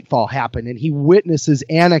Nightfall happened, and he witnesses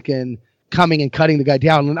Anakin coming and cutting the guy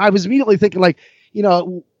down. And I was immediately thinking, like,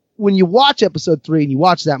 when you watch episode 3 and you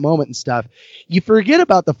watch that moment and stuff, you forget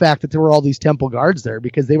about the fact that there were all these temple guards there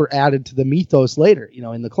because they were added to the mythos later,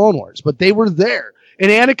 in the Clone Wars, but they were there. And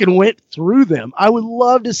Anakin went through them. I would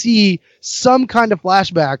love to see some kind of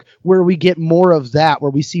flashback where we get more of that, where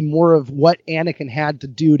we see more of what Anakin had to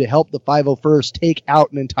do to help the 501st take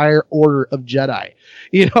out an entire order of Jedi.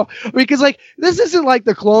 Because, like, this isn't like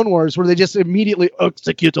the Clone Wars where they just immediately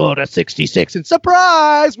execute Order 66 and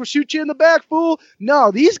surprise, we'll shoot you in the back, fool. No,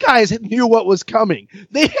 these guys knew what was coming.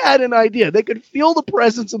 They had an idea. They could feel the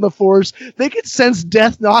presence of the Force. They could sense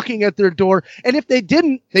death knocking at their door. And if they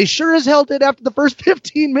didn't, they sure as hell did after the first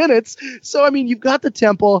 15 minutes. So, I mean, you've got the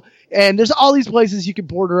temple. And there's all these places you can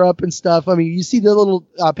border up and stuff. I mean, you see the little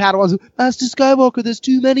Padawans, Master Skywalker, there's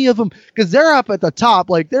too many of them, because they're up at the top,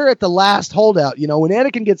 like they're at the last holdout. You know, when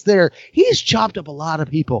Anakin gets there, he's chopped up a lot of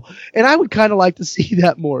people, and I would kind of like to see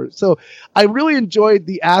that more. So I really enjoyed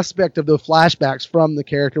the aspect of the flashbacks from the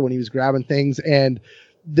character when he was grabbing things and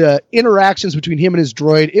the interactions between him and his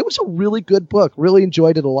droid. It was a really good book. Really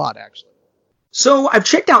enjoyed it a lot, actually. So I've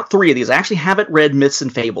checked out 3 of these. I actually haven't read Myths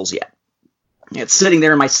and Fables yet. It's sitting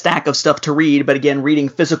there in my stack of stuff to read, but again, reading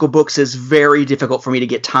physical books is very difficult for me to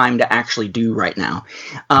get time to actually do right now.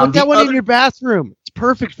 Put that one in your bathroom. It's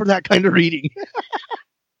perfect for that kind of reading.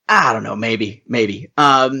 I don't know, maybe.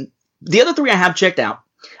 The other 3 I have checked out.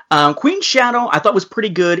 Queen's Shadow I thought was pretty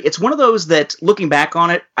good. It's one of those that, looking back on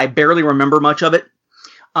it, I barely remember much of it.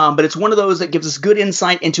 But it's one of those that gives us good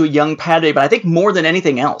insight into a young Padme, but I think more than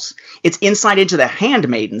anything else, it's insight into the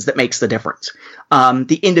handmaidens that makes the difference.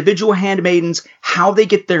 The individual handmaidens, how they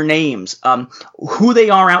get their names, who they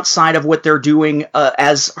are outside of what they're doing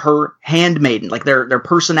as her handmaiden, like their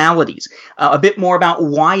personalities, a bit more about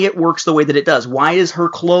why it works the way that it does. Why is her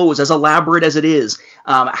clothes as elaborate as it is?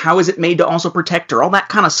 How is it made to also protect her? All that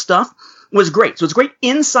kind of stuff was great. So it's great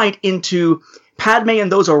insight into Padme and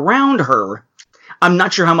those around her. I'm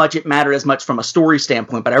not sure how much it mattered as much from a story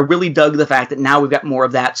standpoint, but I really dug the fact that now we've got more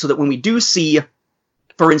of that, so that when we do see,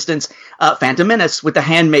 for instance, Phantom Menace with the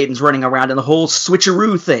handmaidens running around and the whole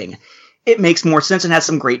switcheroo thing, it makes more sense and has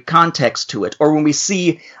some great context to it. Or when we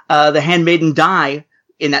see the handmaiden die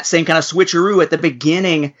in that same kind of switcheroo at the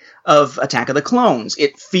beginning of Attack of the Clones,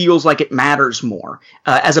 it feels like it matters more,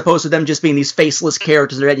 as opposed to them just being these faceless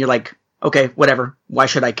characters and you're like, okay, whatever, why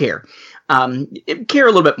should I care? Care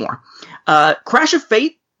a little bit more. Clash of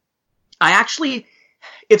Fate,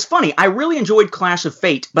 it's funny, I really enjoyed Clash of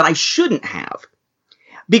Fate, but I shouldn't have.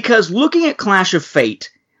 Because looking at Clash of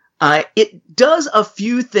Fate, it does a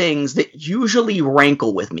few things that usually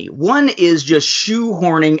rankle with me. One is just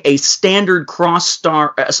shoehorning a standard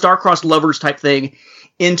star-crossed lovers type thing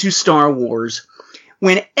into Star Wars,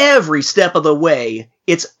 when every step of the way,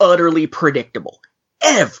 it's utterly predictable.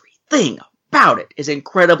 Everything about it is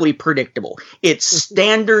incredibly predictable. It's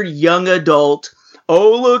standard young adult,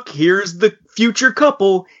 oh look, here's the future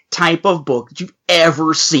couple type of book that you've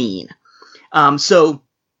ever seen. So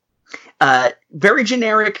very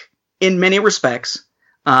generic in many respects,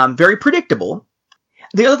 very predictable.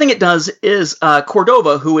 The other thing it does is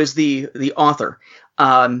Cordova, who is the author,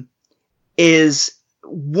 is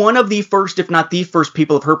one of the first, if not the first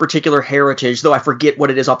people of her particular heritage, though I forget what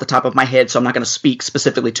it is off the top of my head, so I'm not going to speak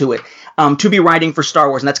specifically to it, to be writing for Star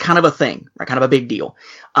Wars. And that's kind of a thing, right? Kind of a big deal.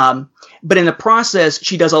 But in the process,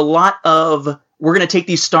 she does a lot of, we're going to take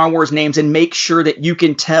these Star Wars names and make sure that you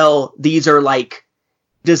can tell these are like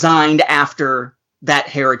designed after that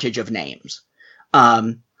heritage of names.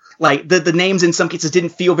 Like the names in some cases didn't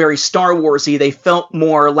feel very Star Wars-y. They felt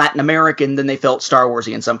more Latin American than they felt Star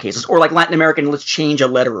Wars-y in some cases. Or like Latin American, let's change a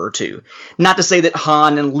letter or two. Not to say that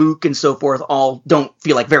Han and Luke and so forth all don't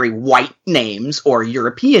feel like very white names or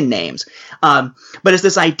European names. But it's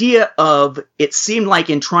this idea of, it seemed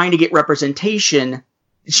like in trying to get representation,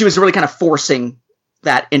 she was really kind of forcing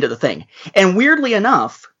that into the thing. And weirdly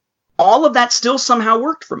enough, all of that still somehow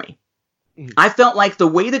worked for me. I felt like the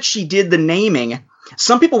way that she did the naming,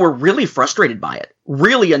 some people were really frustrated by it,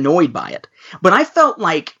 really annoyed by it. But I felt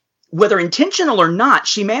like, whether intentional or not,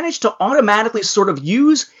 she managed to automatically sort of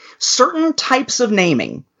use certain types of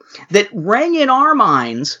naming that rang in our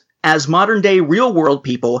minds as modern-day real-world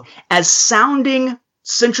people as sounding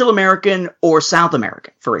Central American or South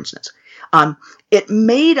American, for instance. It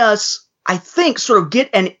made us, I think, sort of get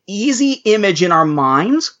an easy image in our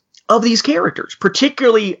minds of these characters,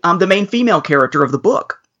 particularly the main female character of the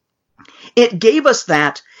book. It gave us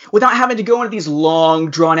that without having to go into these long,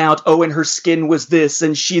 drawn-out, oh, and her skin was this,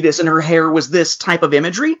 and she this, and her hair was this type of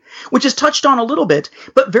imagery, which is touched on a little bit,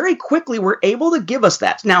 but very quickly we're able to give us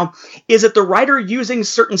that. Now, is it the writer using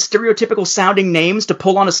certain stereotypical-sounding names to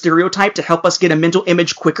pull on a stereotype to help us get a mental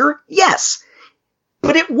image quicker? Yes.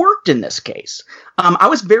 But it worked in this case. I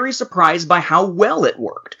was very surprised by how well it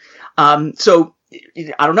worked. So,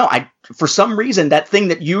 I don't know, for some reason, that thing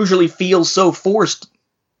that usually feels so forced,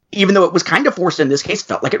 even though it was kind of forced in this case,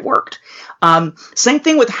 felt like it worked. Same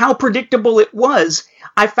thing with how predictable it was.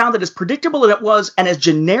 I found that as predictable as it was and as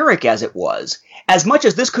generic as it was, as much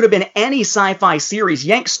as this could have been any sci-fi series,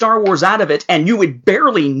 yank Star Wars out of it and you would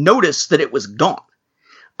barely notice that it was gone.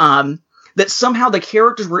 That somehow the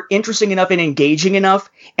characters were interesting enough and engaging enough,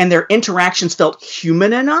 and their interactions felt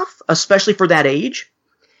human enough, especially for that age,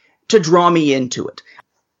 to draw me into it.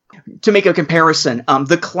 To make a comparison,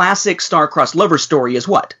 the classic star-crossed lover story is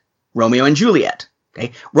what? Romeo and Juliet.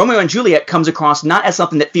 Okay, Romeo and Juliet comes across not as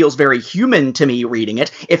something that feels very human to me reading it.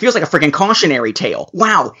 It feels like a freaking cautionary tale.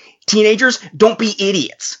 Wow, teenagers, don't be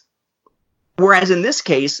idiots. Whereas in this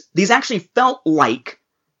case, these actually felt like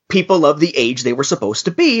people of the age they were supposed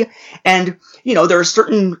to be. And, you know, there are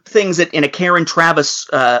certain things that in a Karen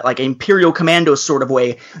Traviss, like Imperial Commando sort of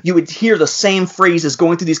way, you would hear the same phrases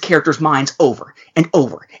going through these characters' minds over and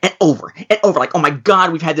over and over and over. Like, oh my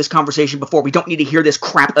God, we've had this conversation before. We don't need to hear this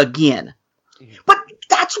crap again. But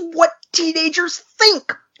that's what teenagers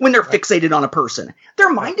think when they're fixated on a person.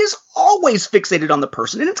 Their mind is always fixated on the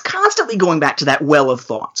person, and it's constantly going back to that well of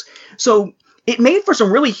thoughts. So it made for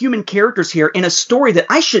some really human characters here in a story that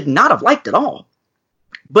I should not have liked at all.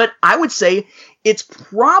 But I would say it's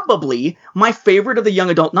probably my favorite of the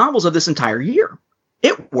young adult novels of this entire year.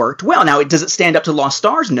 It worked well. Now, does it stand up to Lost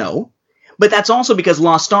Stars? No. But that's also because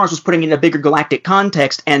Lost Stars was putting it in a bigger galactic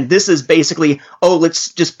context, and this is basically, oh,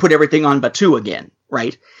 let's just put everything on Batuu again,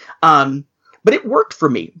 right? But it worked for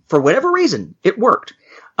me. For whatever reason, it worked.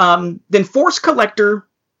 Then Force Collector,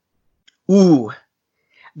 ooh,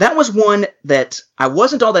 that was one that I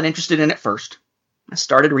wasn't all that interested in at first. I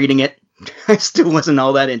started reading it. I still wasn't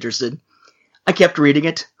all that interested. I kept reading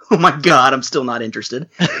it. Oh my God, I'm still not interested.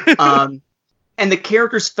 And the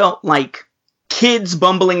characters felt like kids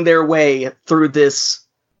bumbling their way through this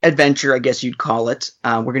adventure, I guess you'd call it.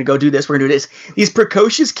 We're going to go do this, we're going to do this. These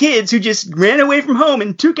precocious kids who just ran away from home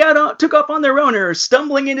and took off on their own, or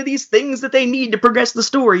stumbling into these things that they need to progress the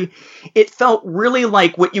story. It felt really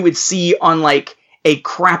like what you would see on like a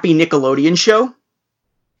crappy Nickelodeon show.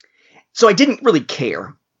 So I didn't really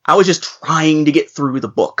care. I was just trying to get through the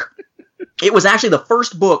book. It was actually the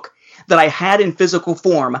first book that I had in physical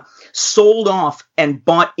form, sold off and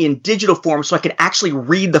bought in digital form so I could actually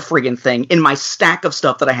read the friggin' thing in my stack of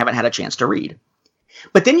stuff that I haven't had a chance to read.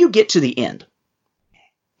 But then you get to the end.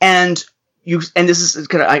 And this is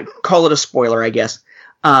kind of, I call it a spoiler, I guess.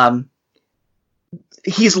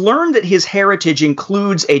 He's learned that his heritage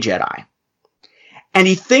includes a Jedi. And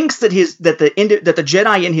he thinks that the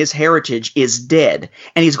Jedi in his heritage is dead,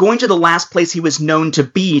 and he's going to the last place he was known to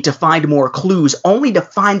be to find more clues, only to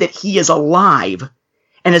find that he is alive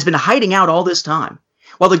and has been hiding out all this time,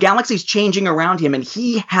 while the galaxy's changing around him, and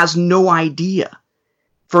he has no idea,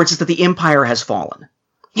 for instance, that the Empire has fallen.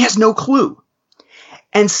 He has no clue.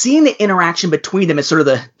 And seeing the interaction between them as sort of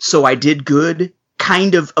the "so I did good"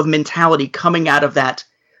 kind of mentality coming out of that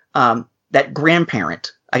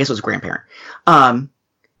grandparent, I guess it was a grandparent,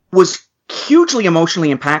 was hugely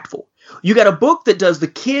emotionally impactful. You got a book that does the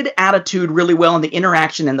kid attitude really well, and the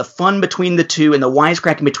interaction and the fun between the two and the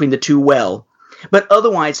wisecracking between the two well, but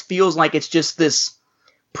otherwise feels like it's just this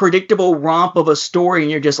predictable romp of a story,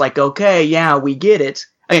 and you're just like, okay, yeah, we get it.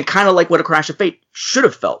 I mean, kind of like what A Crash of Fate should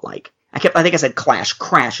have felt like. I think I said Clash.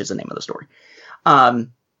 Crash is the name of the story.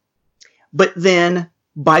 But then,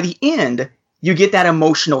 by the end, you get that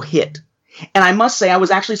emotional hit. And I must say, I was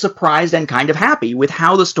actually surprised and kind of happy with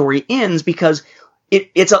how the story ends, because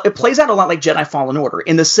it plays out a lot like Jedi Fallen Order,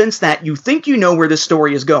 in the sense that you think you know where this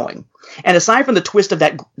story is going. And aside from the twist of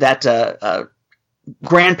that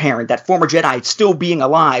grandparent, that former Jedi, still being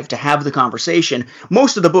alive to have the conversation,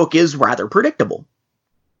 most of the book is rather predictable.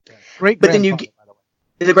 Great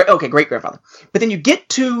grandfather, great grandfather. But then you get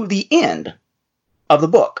to the end of the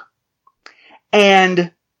book,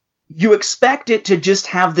 and you expect it to just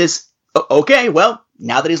have this, okay, well,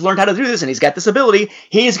 now that he's learned how to do this and he's got this ability,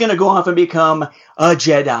 he's going to go off and become a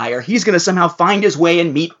Jedi, or he's going to somehow find his way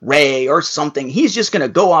and meet Rey or something. He's just going to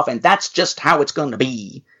go off, and that's just how it's going to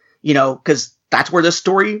be, you know, because that's where this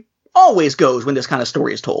story always goes when this kind of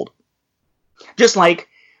story is told. Just like,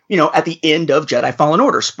 you know, at the end of Jedi Fallen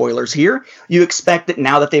Order, spoilers here, you expect that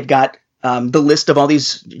now that they've got the list of all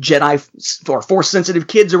these Jedi or Force-sensitive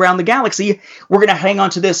kids around the galaxy, we're going to hang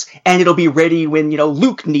on to this, and it'll be ready when, you know,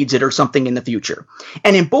 Luke needs it or something in the future.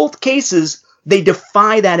 And in both cases, they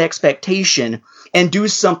defy that expectation and do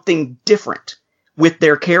something different with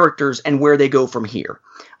their characters and where they go from here.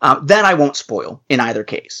 That I won't spoil in either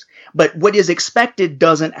case. But what is expected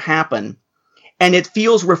doesn't happen. And it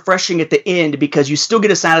feels refreshing at the end, because you still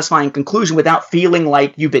get a satisfying conclusion without feeling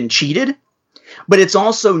like you've been cheated. But it's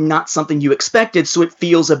also not something you expected, so it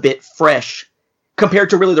feels a bit fresh compared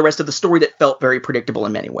to really the rest of the story that felt very predictable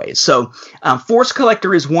in many ways. So Force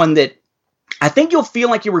Collector is one that I think you'll feel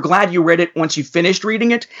like you were glad you read it once you finished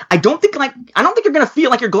reading it. I don't think you're going to feel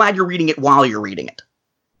like you're glad you're reading it while you're reading it.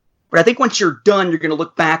 But I think once you're done, you're going to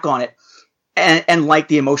look back on it and like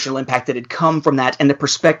the emotional impact that had come from that, and the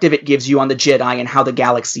perspective it gives you on the Jedi and how the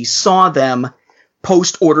galaxy saw them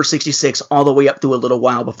post Order 66 all the way up through a little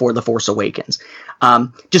while before The Force Awakens.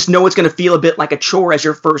 Just know it's going to feel a bit like a chore as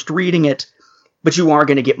you're first reading it, but you are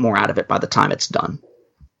going to get more out of it by the time it's done.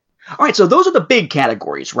 All right, so those are the big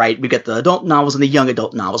categories, right? We get the adult novels and the young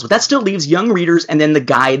adult novels, but that still leaves young readers and then the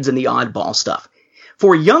guides and the oddball stuff.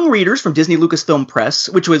 For young readers from Disney Lucasfilm Press,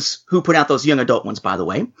 which was who put out those young adult ones, by the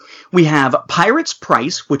way, we have Pirates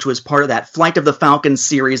Price, which was part of that Flight of the Falcon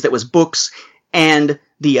series that was books and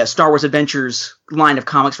the Star Wars Adventures line of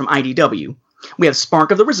comics from IDW. We have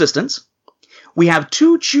Spark of the Resistance. We have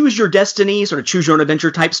 2 Choose Your Destiny, sort of Choose Your Own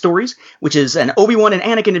Adventure type stories, which is an Obi-Wan and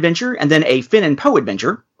Anakin adventure, and then a Finn and Poe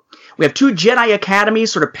adventure. We have 2 Jedi Academy,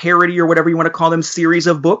 sort of parody or whatever you want to call them, series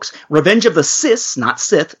of books. Revenge of the Sis, not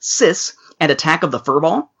Sith, Sis, and Attack of the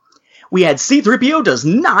Furball. We had C-3PO Does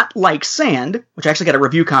Not Like Sand, which I actually got a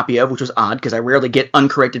review copy of, which was odd because I rarely get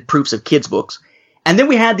uncorrected proofs of kids' books. And then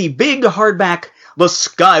we had the big hardback, The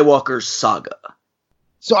Skywalker Saga.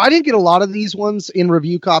 So I didn't get a lot of these ones in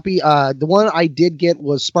review copy. The one I did get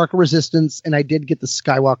was Spark of Resistance, and I did get the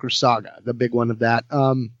Skywalker Saga, the big one of that.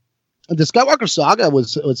 The Skywalker Saga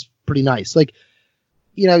was pretty nice. Like,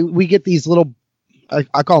 you know, we get these little,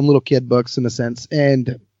 I call them little kid books in a sense,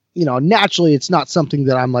 and you know, naturally it's not something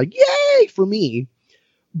that I'm like, yay for me,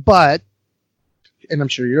 but, and I'm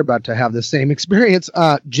sure you're about to have the same experience.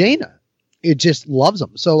 Jaina, it just loves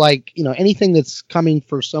them. So like, you know, anything that's coming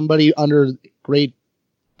for somebody under grade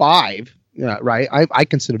 5, right. I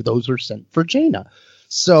consider those are sent for Jaina.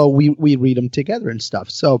 So we read them together and stuff.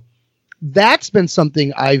 So that's been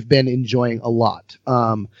something I've been enjoying a lot.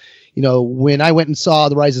 You know, when I went and saw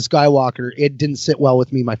The Rise of Skywalker, it didn't sit well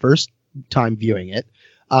with me my first time viewing it.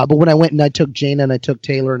 But when I went and I took Jaina and I took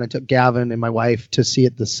Taylor and I took Gavin and my wife to see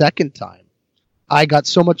it the second time, I got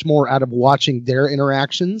so much more out of watching their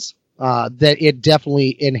interactions that it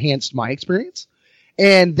definitely enhanced my experience.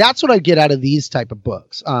 And that's what I get out of these type of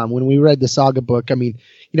books. When we read the Saga book, I mean,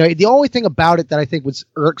 you know, the only thing about it that I think was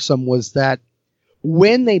irksome was that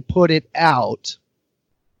when they put it out,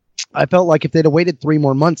 I felt like if they'd have waited 3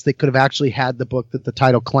 more months, they could have actually had the book that the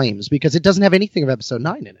title claims, because it doesn't have anything of Episode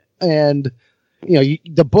 9 in it. And you know,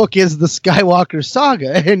 the book is the Skywalker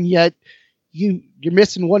Saga, and yet you're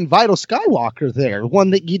missing one vital Skywalker there,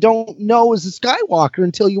 one that you don't know is a Skywalker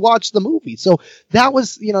until you watch the movie. So that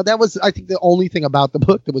was, I think, the only thing about the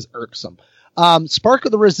book that was irksome. Spark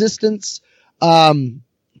of the Resistance,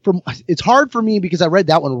 it's hard for me because I read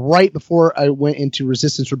that one right before I went into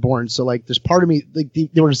Resistance Reborn. So like, there's part of me, like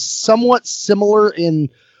they were somewhat similar in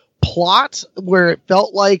plot where it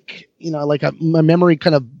felt like, you know, like my memory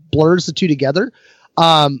kind of blurs the two together.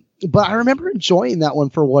 But I remember enjoying that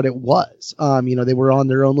one for what it was. You know, they were on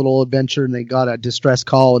their own little adventure and they got a distress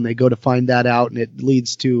call and they go to find that out, and it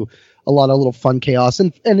leads to a lot of little fun chaos.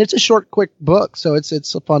 And it's a short, quick book, so it's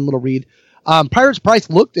a fun little read. Pirates Price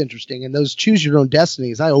looked interesting, and those Choose Your Own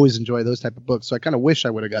Destinies, I always enjoy those type of books, so I kind of wish I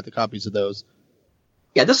would have got the copies of those.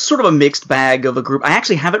 Yeah, this is sort of a mixed bag of a group. I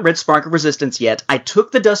actually haven't read Spark of Resistance yet. I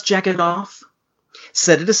took the dust jacket off,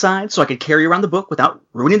 set it aside so I could carry around the book without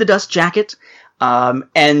ruining the dust jacket.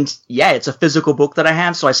 And yeah, it's a physical book that I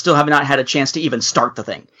have, so I still have not had a chance to even start the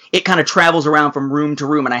thing. It kind of travels around from room to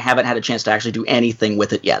room, and I haven't had a chance to actually do anything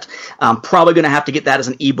with it yet. I'm probably going to have to get that as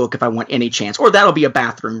an ebook if I want any chance, or that'll be a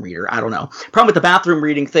bathroom reader. I don't know. Problem with the bathroom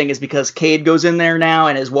reading thing is because Cade goes in there now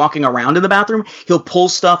and is walking around in the bathroom, he'll pull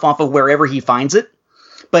stuff off of wherever he finds it.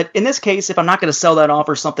 But in this case, if I'm not going to sell that off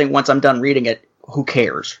or something once I'm done reading it, who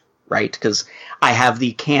cares, right? Because I have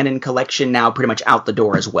the canon collection now pretty much out the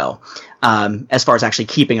door as well, as far as actually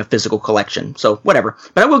keeping a physical collection. So whatever.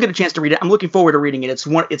 But I will get a chance to read it. I'm looking forward to reading it.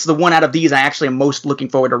 It's the one out of these I actually am most looking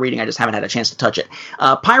forward to reading. I just haven't had a chance to touch it.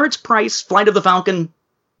 Pirates Price, Flight of the Falcon.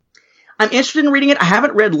 I'm interested in reading it. I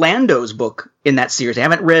haven't read Lando's book in that series. I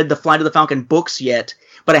haven't read the Flight of the Falcon books yet,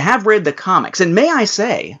 but I have read the comics. And may I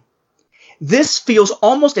say, this feels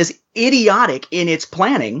almost as idiotic in its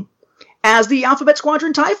planning as the Alphabet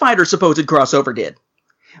Squadron TIE Fighter supposed crossover did.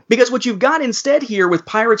 Because what you've got instead here with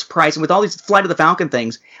Pirates Price and with all these Flight of the Falcon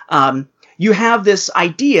things, you have this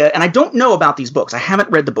idea, and I don't know about these books. I haven't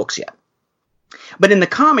read the books yet. But in the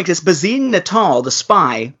comics, it's Bazine Natal, the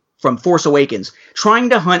spy from Force Awakens, trying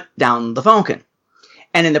to hunt down the Falcon.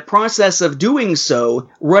 And in the process of doing so,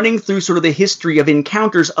 running through sort of the history of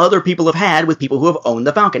encounters other people have had with people who have owned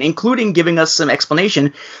the Falcon, including giving us some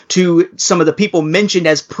explanation to some of the people mentioned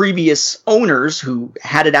as previous owners who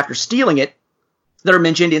had it after stealing it that are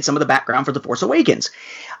mentioned in some of the background for The Force Awakens.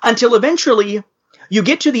 Until eventually, you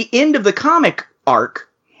get to the end of the comic arc,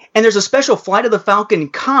 and there's a special Flight of the Falcon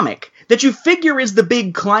comic that you figure is the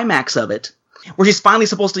big climax of it, where she's finally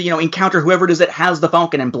supposed to, encounter whoever it is that has the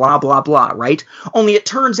Falcon and blah, blah, blah, right? Only it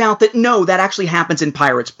turns out that no, that actually happens in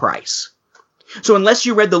Pirates Price. So unless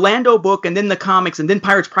you read the Lando book and then the comics and then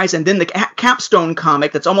Pirates Price and then the capstone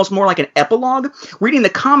comic that's almost more like an epilogue, reading the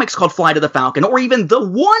comics called Flight of the Falcon, or even the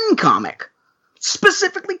one comic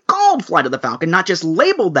specifically called Flight of the Falcon, not just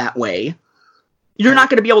labeled that way, you're not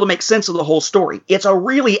going to be able to make sense of the whole story. It's a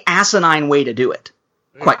really asinine way to do it,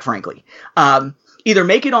 quite frankly. Either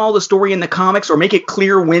make it all the story in the comics or make it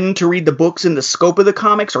clear when to read the books in the scope of the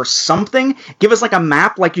comics or something. Give us like a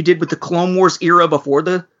map like you did with the Clone Wars era before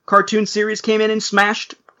the cartoon series came in and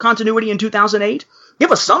smashed continuity in 2008.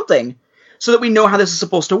 Give us something so that we know how this is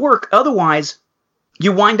supposed to work. Otherwise,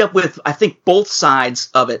 you wind up with, I think, both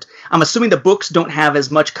sides of it. I'm assuming the books don't have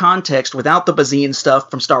as much context without the Bazian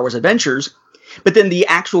stuff from Star Wars Adventures, but then the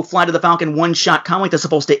actual Flight of the Falcon one-shot comic that's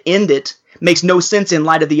supposed to end it makes no sense in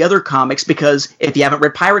light of the other comics, because if you haven't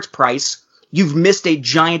read Pirates Price, you've missed a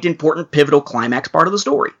giant, important, pivotal climax part of the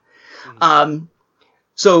story.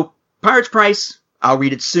 So, Pirates Price, I'll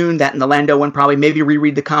read it soon. That and the Lando one, probably. Maybe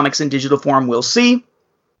reread the comics in digital form. We'll see.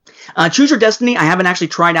 Choose Your Destiny. I haven't actually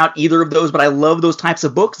tried out either of those, but I love those types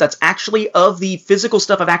of books. That's actually of the physical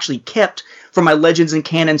stuff I've actually kept from my Legends and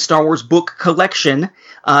Canon Star Wars book collection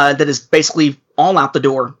that is basically all out the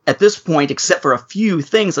door at this point, except for a few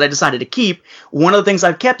things that I decided to keep. One of the things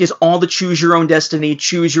I've kept is all the Choose Your Own Destiny,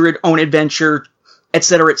 Choose Your Own Adventure,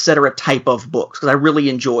 etc., type of books, because I really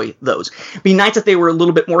enjoy those. It'd be nice if they were a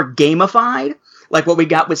little bit more gamified, like what we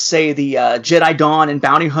got with, say, the Jedi Dawn and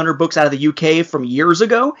Bounty Hunter books out of the UK from years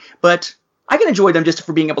ago, but I can enjoy them just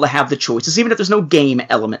for being able to have the choices, even if there's no game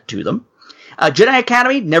element to them. Jedi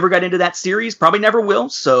Academy, never got into that series, probably never will,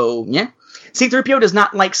 so yeah. C-3PO does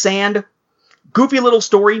not like sand. Goofy little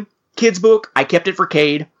story, kids book, I kept it for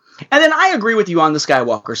Cade. And then I agree with you on the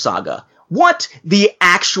Skywalker Saga. What the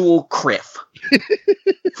actual criff?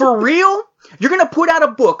 For real? You're going to put out a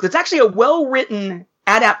book that's actually a well-written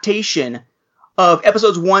adaptation of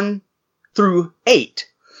episodes 1 through 8.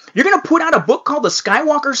 You're going to put out a book called the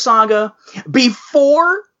Skywalker Saga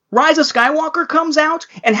before Rise of Skywalker comes out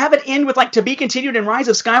and have it end with, like, to be continued in Rise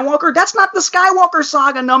of Skywalker? That's not the Skywalker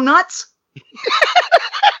Saga, numbnuts.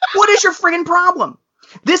 What is your friggin' problem?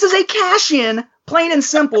 This is a cash-in, plain and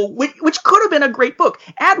simple, which could have been a great book.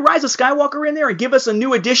 Add Rise of Skywalker in there and give us a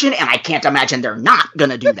new edition, and I can't imagine they're not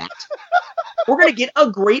going to do that. We're going to get a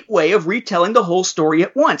great way of retelling the whole story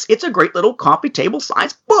at once. It's a great little coffee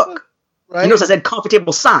table-sized book. Right. You notice I said coffee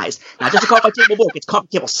table-sized. Not just a coffee table book, it's coffee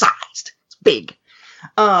table-sized. It's big.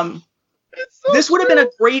 This would have been a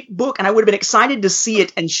great book, and I would have been excited to see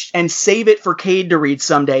it and save it for Cade to read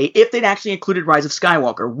someday if they'd actually included Rise of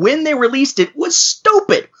Skywalker. When they released it was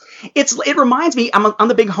stupid. It reminds me, I'm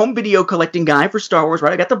the big home video collecting guy for Star Wars,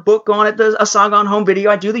 right? I got the book on it, a saga on home video.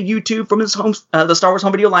 I do the YouTube from the Star Wars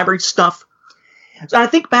home video library stuff. So I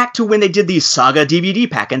think back to when they did the Saga DVD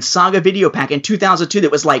pack and Saga video pack in 2002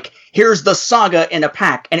 that was like, here's the saga in a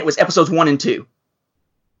pack, and it was episodes 1 and 2.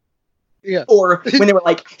 Yeah. Or when they were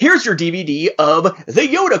like, here's your DVD of the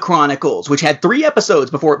Yoda Chronicles, which had 3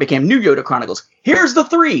 episodes before it became New Yoda Chronicles. Here's the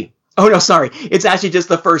 3. Oh, no, sorry. It's actually just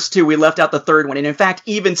the first 2. We left out the third one. And in fact,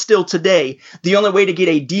 even still today, the only way to get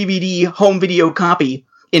a DVD home video copy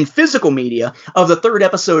in physical media of the 3rd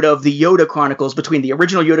episode of the Yoda Chronicles between the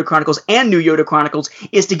original Yoda Chronicles and New Yoda Chronicles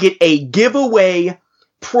is to get a giveaway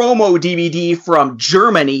promo DVD from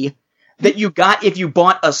Germany that you got if you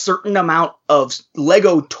bought a certain amount of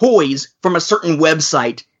Lego toys from a certain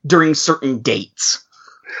website during certain dates.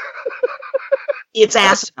 It's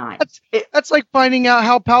asinine. That's like finding out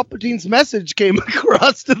how Palpatine's message came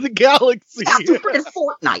across to the galaxy. After freaking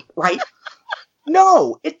Fortnite, right?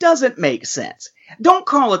 No, it doesn't make sense. Don't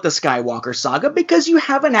call it the Skywalker Saga because you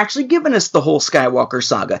haven't actually given us the whole Skywalker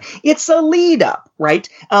Saga. It's a lead up, right?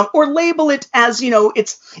 Or label it as,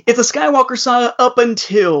 it's a Skywalker Saga up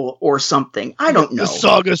until or something. I don't know. The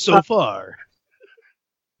saga so far.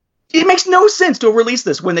 It makes no sense to release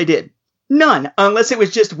this when they did. None. Unless it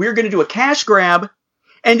was just, we're going to do a cash grab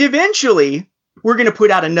and eventually we're going to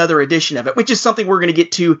put out another edition of it, which is something we're going to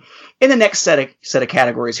get to in the next set of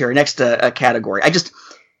categories here. Next category. I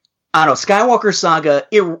don't know, Skywalker Saga,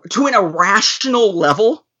 to an irrational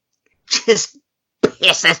level, just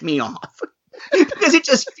pisses me off. Because it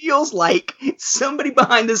just feels like somebody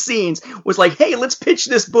behind the scenes was like, hey, let's pitch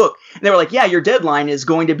this book. And they were like, yeah, your deadline is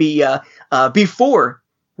going to be before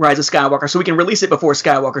Rise of Skywalker, so we can release it before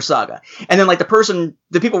Skywalker Saga. And then, like,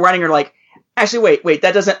 the people writing are like, actually, wait,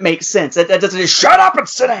 that doesn't make sense. That doesn't just shut up and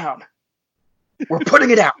sit down. We're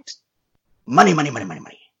putting it out. Money.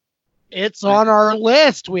 It's on our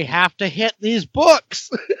list. We have to hit these books.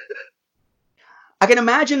 I can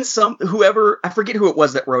imagine whoever, I forget who it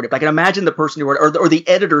was that wrote it, but I can imagine the person who wrote it, or the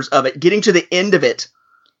editors of it, getting to the end of it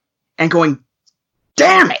and going,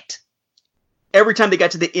 damn it! every time they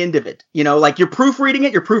got to the end of it. You know, like you're proofreading,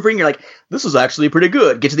 you're like, this is actually pretty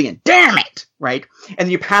good. Get to the end. Damn it! Right? And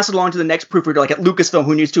then you pass it along to the next proofreader, like at Lucasfilm,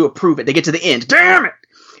 who needs to approve it. They get to the end. Damn it!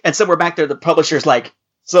 And somewhere back there, the publisher's like,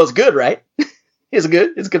 so it's good, right? It's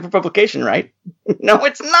good? It's good for publication, right? No,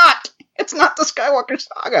 it's not! It's not the Skywalker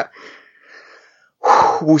Saga.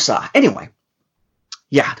 Woosah. Anyway.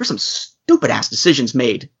 Yeah, there's some stupid-ass decisions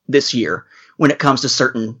made this year when it comes to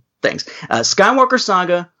certain things. Skywalker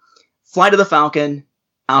Saga, Flight of the Falcon,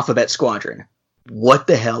 Alphabet Squadron. What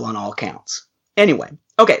the hell on all counts? Anyway,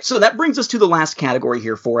 okay, so that brings us to the last category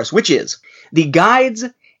here for us, which is the guides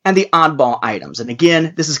and the oddball items. And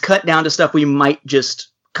again, this is cut down to stuff we might just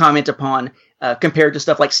comment upon compared to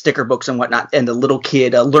stuff like sticker books and whatnot and the little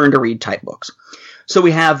kid learn-to-read type books. So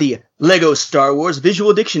we have the Lego Star Wars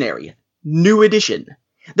Visual Dictionary, New Edition.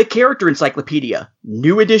 The Character Encyclopedia,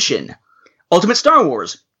 New Edition. Ultimate Star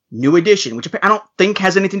Wars, New Edition, which I don't think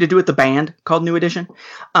has anything to do with the band called New Edition.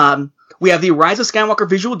 We have the Rise of Skywalker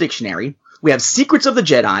Visual Dictionary. We have Secrets of the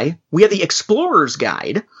Jedi. We have the Explorer's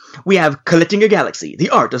Guide. We have Collecting a Galaxy,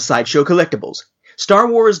 The Art of Sideshow Collectibles. Star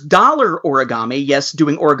Wars Dollar Origami, yes,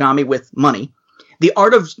 doing origami with money. The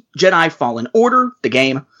Art of Jedi Fallen Order, the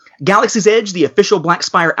game. Galaxy's Edge, the official Black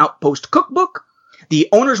Spire Outpost Cookbook. The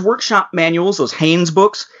Owner's Workshop manuals, those Haynes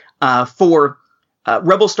books, for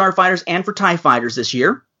Rebel Starfighters and for TIE Fighters this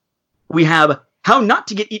year. We have How Not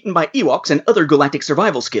to Get Eaten by Ewoks and Other Galactic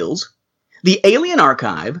Survival Skills. The Alien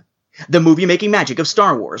Archive. The Movie-Making Magic of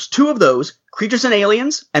Star Wars. 2 of those, Creatures and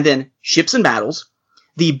Aliens, and then Ships and Battles.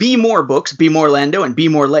 The Be More books, Be More Lando and Be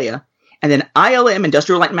More Leia. And then ILM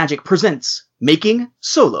Industrial Light and Magic presents Making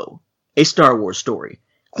Solo, a Star Wars story.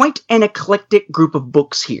 Quite an eclectic group of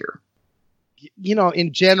books here. You know,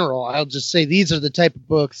 in general, I'll just say these are the type of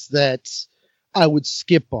books that I would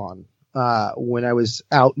skip on when I was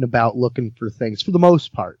out and about looking for things, for the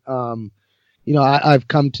most part. You know, I've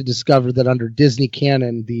come to discover that under Disney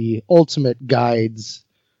canon, the ultimate guides,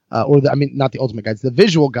 not the ultimate guides, the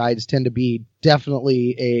visual guides tend to be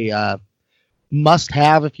definitely a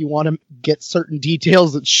must-have if you want to get certain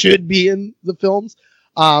details that should be in the films.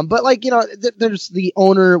 But like, you know, there's the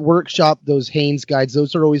Owner Workshop, those Haynes guides,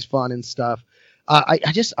 those are always fun and stuff.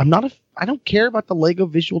 I don't care about the Lego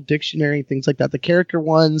Visual Dictionary, things like that. The character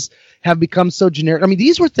ones have become so generic. I mean,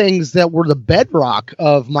 these were things that were the bedrock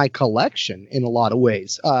of my collection in a lot of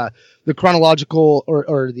ways. The chronological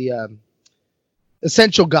or the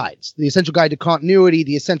essential guides, the essential guide to continuity,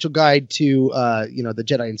 the essential guide to, the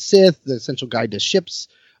Jedi and Sith, the essential guide to ships,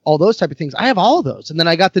 all those type of things. I have all of those. And then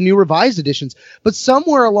I got the new revised editions, but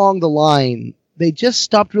somewhere along the line, they just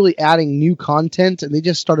stopped really adding new content and they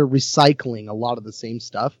just started recycling a lot of the same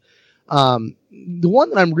stuff. The one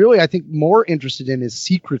that I'm really, I think, more interested in is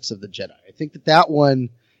Secrets of the Jedi. I think that one,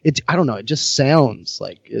 I don't know, it just sounds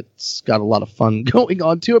like it's got a lot of fun going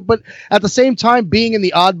on to it. But at the same time, being in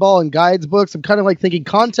the oddball and guides books, I'm kind of like thinking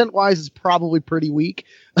content-wise is probably pretty weak.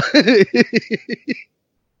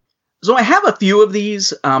 So I have a few of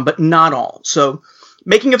these, but not all. So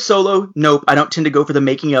Making of Solo, nope. I don't tend to go for the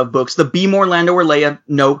making of books. The Be More Lando or Leia,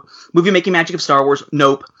 nope. Movie Making Magic of Star Wars,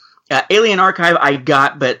 nope. Alien Archive I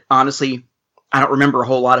got, but honestly, I don't remember a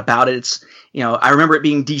whole lot about it. It's, I remember it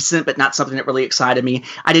being decent, but not something that really excited me.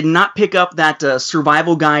 I did not pick up that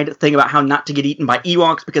survival guide thing about how not to get eaten by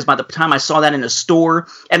Ewoks, because by the time I saw that in a store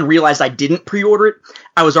and realized I didn't pre-order it,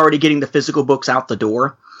 I was already getting the physical books out the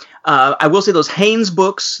door. I will say those Haynes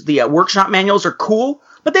books, the workshop manuals are cool,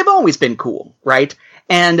 but they've always been cool, right?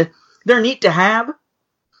 And they're neat to have,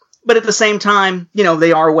 but at the same time,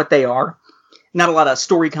 they are what they are. Not a lot of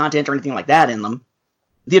story content or anything like that in them.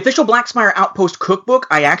 The official Black Spire Outpost cookbook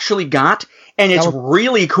I actually got, and it's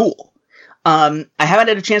really cool. I haven't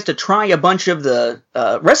had a chance to try a bunch of the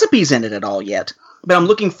recipes in it at all yet, but I'm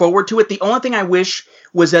looking forward to it. The only thing I wish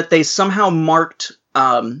was that they somehow marked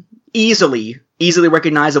easily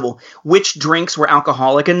recognizable which drinks were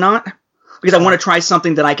alcoholic and not, because I want to try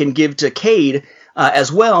something that I can give to Cade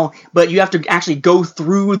as well, but you have to actually go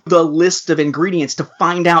through the list of ingredients to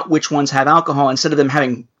find out which ones have alcohol instead of them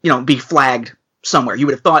having, be flagged somewhere. You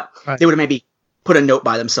would have thought they would have maybe put a note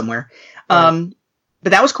by them somewhere. But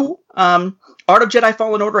that was cool. Art of Jedi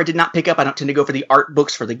Fallen Order I did not pick up. I don't tend to go for the art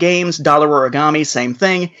books for the games. Dollar Origami, same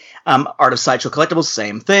thing. Art of Sideshow Collectibles,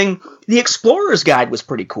 same thing. The Explorer's Guide was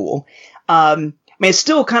pretty cool. It's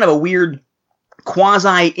still kind of a weird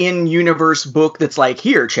quasi-in-universe book that's like,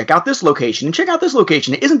 here, check out this location, and check out this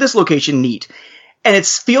location. Isn't this location neat? And it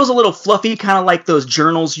feels a little fluffy, kind of like those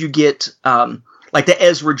journals you get, like the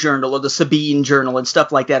Ezra Journal or the Sabine Journal and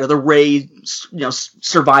stuff like that, or the Rey,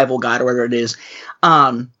 Survival Guide or whatever it is.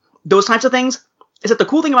 Those types of things. is that the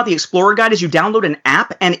cool thing about the Explorer Guide is you download an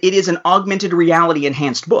app, and it is an augmented reality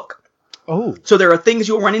enhanced book. Oh. So there are things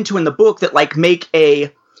you'll run into in the book that like make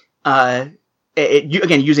again,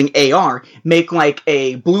 using AR, make like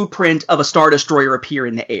a blueprint of a Star Destroyer appear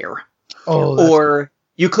in the air. Oh, or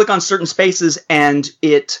you click on certain spaces and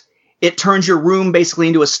it turns your room basically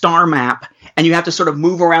into a star map, and you have to sort of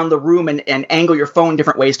move around the room and angle your phone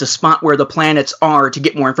different ways to spot where the planets are to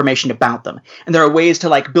get more information about them. And there are ways to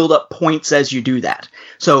like build up points as you do that.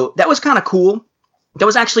 So that was kind of cool. That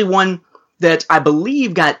was actually one that I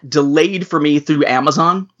believe got delayed for me through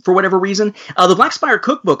Amazon for whatever reason. The Black Spire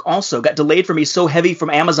cookbook also got delayed for me so heavy from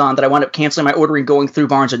Amazon that I wound up canceling my order and going through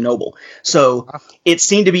Barnes & Noble. So it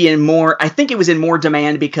seemed to be I think it was in more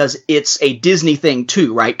demand because it's a Disney thing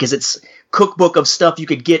too, right? Because it's cookbook of stuff you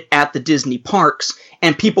could get at the Disney parks,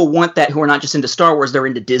 and people want that who are not just into Star Wars, they're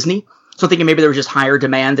into Disney. So I'm thinking maybe there was just higher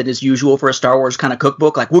demand than is usual for a Star Wars kind of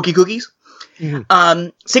cookbook, like Wookiee Cookies. Mm-hmm.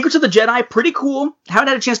 Secrets of the Jedi, pretty cool. Haven't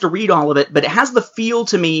had a chance to read all of it, but it has the feel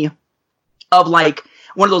to me of like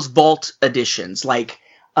one of those vault editions, like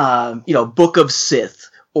Book of Sith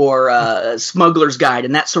or Smuggler's Guide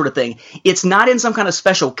and that sort of thing. It's not in some kind of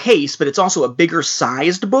special case, but it's also a bigger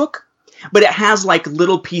sized book. But it has like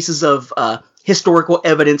little pieces of historical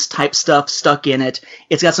evidence type stuff stuck in it.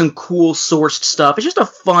 It's got some cool sourced stuff. It's just a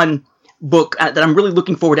fun book that I'm really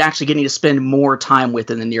looking forward to actually getting to spend more time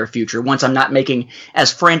with in the near future, once I'm not making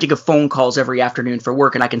as frantic of phone calls every afternoon for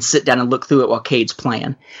work and I can sit down and look through it while Cade's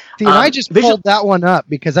playing. See, I just pulled that one up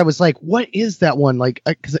because I was like, what is that one? Like,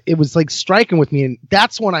 because it was like striking with me, and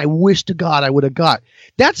that's one I wish to God I would have got.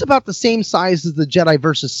 That's about the same size as the Jedi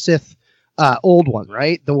versus Sith old one,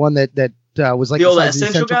 right? The one that was like the old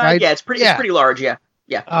Essential Guide? Yeah, it's pretty large, yeah.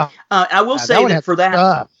 I will say that for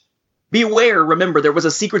that, beware, remember, there was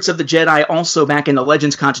a Secrets of the Jedi also back in the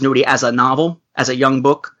Legends continuity as a novel, as a young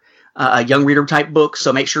book, a young reader type book,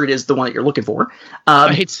 so make sure it is the one that you're looking for.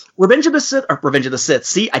 Right. Revenge of the Sith.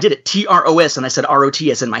 See, I did it TROS and I said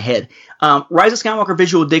ROTS in my head. Rise of Skywalker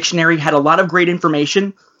Visual Dictionary had a lot of great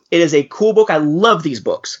information. It is a cool book. I love these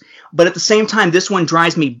books. But at the same time, this one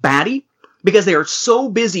drives me batty because they are so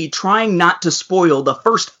busy trying not to spoil the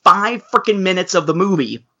first 5 freaking minutes of the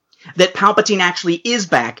movie that Palpatine actually is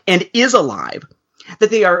back and is alive,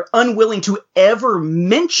 that they are unwilling to ever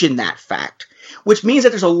mention that fact, which means that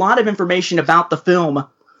there's a lot of information about the film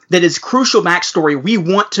that is crucial backstory we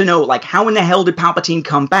want to know, like how in the hell did Palpatine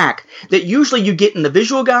come back, that usually you get in the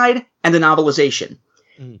visual guide and the novelization.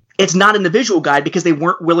 It's not in the visual guide because they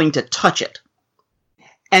weren't willing to touch it.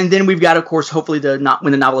 And then we've got, of course, hopefully when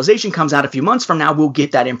the novelization comes out a few months from now, we'll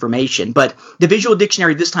get that information. But the visual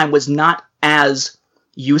dictionary this time was not as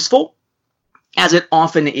useful as it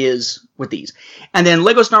often is with these. And then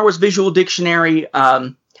Lego Star Wars Visual Dictionary,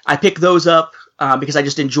 I pick those up because I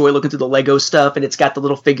just enjoy looking through the Lego stuff, and it's got the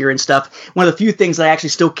little figure and stuff. One of the few things I actually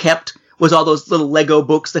still kept was all those little Lego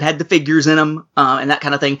books that had the figures in them and that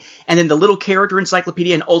kind of thing. And then the Little Character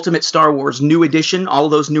Encyclopedia and Ultimate Star Wars New Edition, all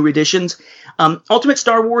of those new editions. Ultimate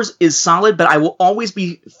Star Wars is solid, but I will always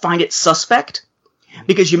find it suspect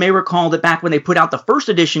because you may recall that back when they put out the first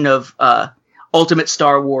edition of Ultimate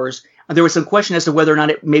Star Wars, there was some question as to whether or not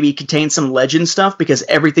it maybe contained some legend stuff because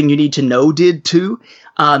Everything You Need to Know did too.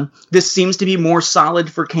 This seems to be more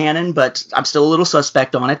solid for canon, but I'm still a little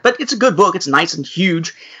suspect on it. But it's a good book. It's nice and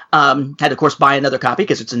huge. Had to, of course, buy another copy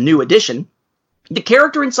because it's a new edition. The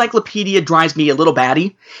Character Encyclopedia drives me a little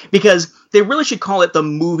batty because they really should call it the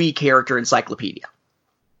Movie Character Encyclopedia.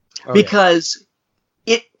 Because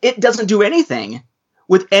it doesn't do anything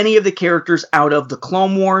with any of the characters out of the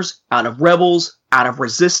Clone Wars, out of Rebels, out of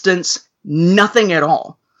Resistance, nothing at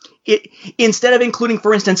all. Instead of including,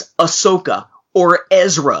 for instance, Ahsoka or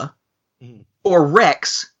Ezra or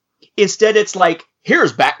Rex, instead it's like,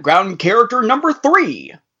 here's background character number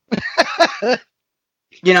 3.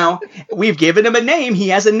 You know, we've given him a name. He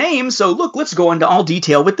has a name. So look, let's go into all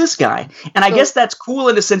detail with this guy. And I guess that's cool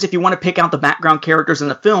in a sense if you want to pick out the background characters in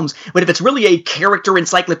the films. But if it's really a character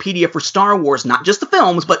encyclopedia for Star Wars, not just the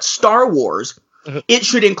films, but Star Wars, it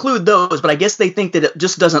should include those. But I guess they think that it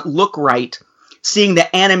just doesn't look right seeing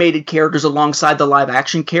the animated characters alongside the live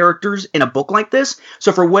action characters in a book like this.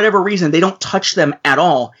 So for whatever reason, they don't touch them at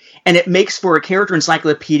all. And it makes for a character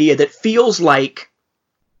encyclopedia that feels like,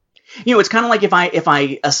 you know, it's kind of like if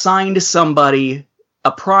I assigned somebody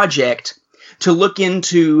a project to look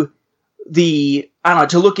into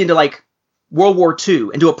like World War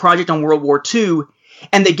II and do a project on World War II,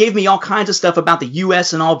 and they gave me all kinds of stuff about the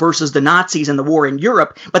U.S. and all versus the Nazis and the war in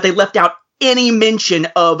Europe, but they left out any mention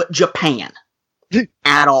of Japan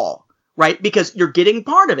at all, right? Because you're getting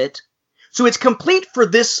part of it. So it's complete for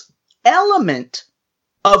this element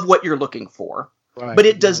of what you're looking for. Right. But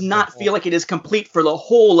it does not feel like it is complete for the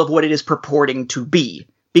whole of what it is purporting to be,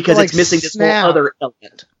 because Like it's missing this whole Snap. other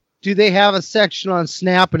element. Do they have a section on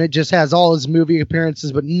Snap and it just has all his movie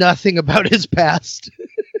appearances but nothing about his past?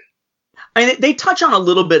 I mean, they touch on a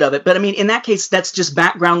little bit of it, but I mean, in that case, that's just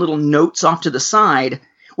background little notes off to the side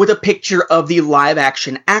with a picture of the live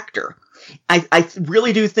action actor. I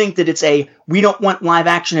really do think that we don't want live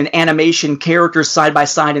action and animation characters side by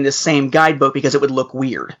side in this same guidebook because it would look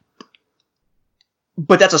weird.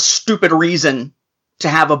 But that's a stupid reason to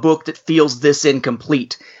have a book that feels this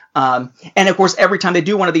incomplete. And of course, every time they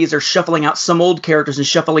do one of these, they're shuffling out some old characters and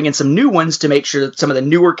shuffling in some new ones to make sure that some of the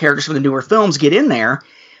newer characters from the newer films get in there.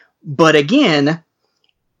 But again,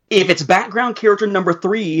 if it's background character number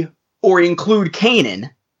 3 or include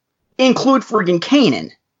Kanan, include friggin'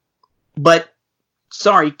 Kanan. But,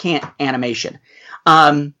 sorry, can't animation.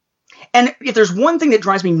 And if there's one thing that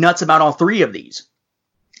drives me nuts about all 3 of these,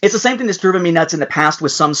 it's the same thing that's driven me nuts in the past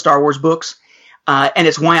with some Star Wars books, and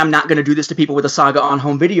it's why I'm not going to do this to people with a Saga on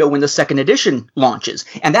home video when the 2nd edition launches.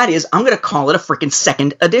 And that is, I'm going to call it a freaking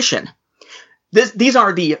 2nd edition. These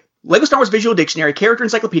are the LEGO Star Wars Visual Dictionary, Character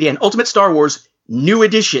Encyclopedia, and Ultimate Star Wars New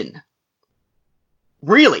Edition.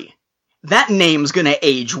 Really? That name's going to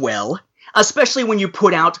age well, especially when you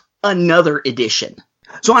put out another edition.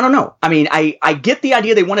 So I don't know. I mean, I get the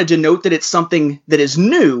idea they want to denote that it's something that is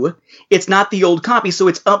new. It's not the old copy, so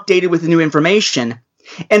it's updated with the new information.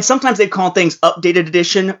 And sometimes they call things updated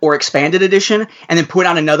edition or expanded edition and then put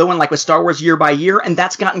out another one like with Star Wars Year by Year, and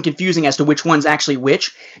that's gotten confusing as to which one's actually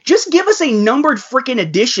which. Just give us a numbered freaking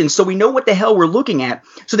edition so we know what the hell we're looking at,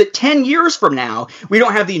 so that 10 years from now, we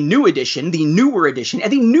don't have the new edition, the newer edition,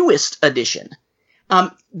 and the newest edition.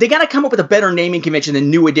 They got to come up with a better naming convention than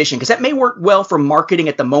New Edition, because that may work well for marketing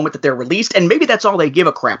at the moment that they're released, and maybe that's all they give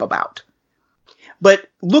a crap about. But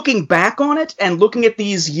looking back on it, and looking at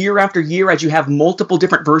these year after year as you have multiple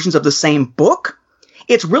different versions of the same book,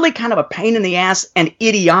 it's really kind of a pain in the ass and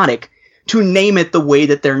idiotic to name it the way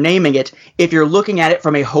that they're naming it if you're looking at it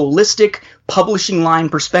from a holistic publishing line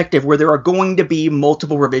perspective where there are going to be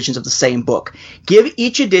multiple revisions of the same book. Give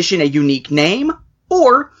each edition a unique name,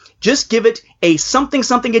 or just give it a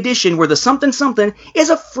something-something edition where the something-something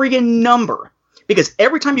is a friggin' number. Because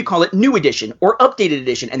every time you call it New Edition or Updated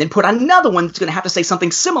Edition and then put another one that's going to have to say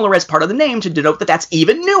something similar as part of the name to denote that that's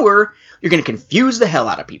even newer, you're going to confuse the hell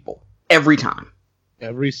out of people. Every time.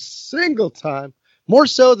 Every single time. More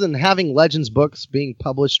so than having Legends books being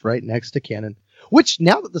published right next to canon. Which,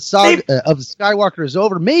 now that the saga of Skywalker is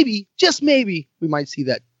over, maybe, just maybe, we might see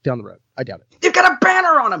that down the road. I doubt it. They've got a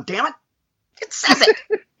banner on them, damn it! It says it!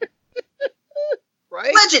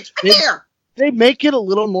 Right? Legends, right there! They make it a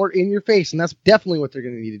little more in your face, and that's definitely what they're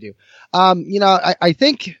going to need to do. I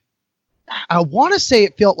think I want to say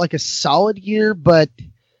it felt like a solid year, but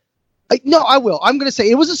I will. I'm going to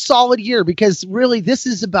say it was a solid year because really this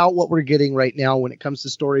is about what we're getting right now when it comes to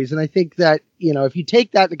stories. And I think that, if you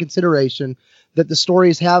take that into consideration, that the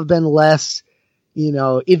stories have been less,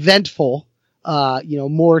 eventful,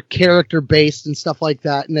 more character based and stuff like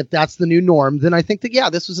that. And if that's the new norm, then I think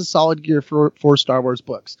that, this was a solid year for Star Wars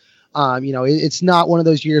books. It's not one of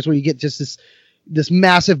those years where you get just this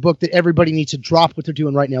massive book that everybody needs to drop what they're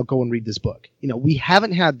doing right now. Go and read this book. We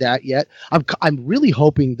haven't had that yet. I'm really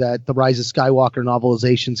hoping that the Rise of Skywalker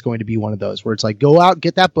novelization is going to be one of those where it's like, go out,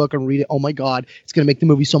 get that book and read it. Oh my God, it's going to make the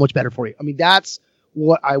movie so much better for you. I mean, that's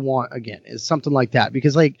what I want again, is something like that,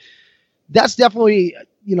 because that's definitely,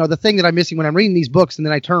 the thing that I'm missing when I'm reading these books, and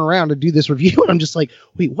then I turn around to do this review and I'm just like,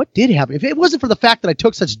 wait, what did happen? If it wasn't for the fact that I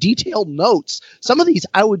took such detailed notes, some of these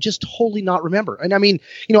I would just totally not remember. And I mean,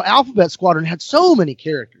 Alphabet Squadron had so many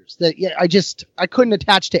characters that I couldn't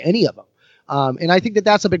attach to any of them. And I think that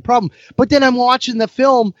that's a big problem. But then I'm watching the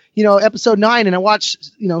film, episode 9, and I watch,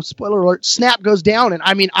 spoiler alert, Snap goes down, and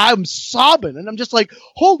I mean, I'm sobbing, and I'm just like,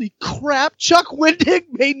 holy crap, Chuck Wendig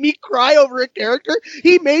made me cry over a character.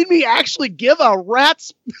 He made me actually give a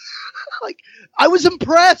rat's, I was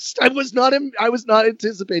impressed. I was not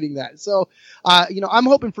anticipating that. So, I'm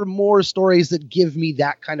hoping for more stories that give me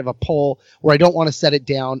that kind of a pull where I don't want to set it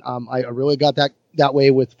down. I really got that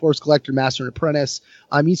way with Force Collector, Master and Apprentice.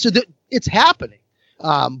 I mean, so that it's happening.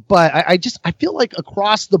 But I feel like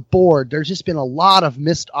across the board, there's just been a lot of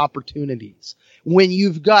missed opportunities when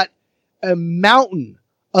you've got a mountain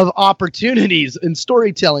of opportunities in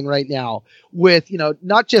storytelling right now with,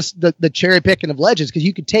 not just the cherry picking of Legends, because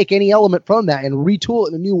you could take any element from that and retool it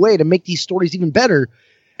in a new way to make these stories even better.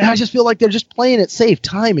 And I just feel like they're just playing it safe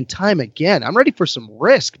time and time again. I'm ready for some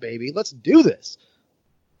risk, baby. Let's do this.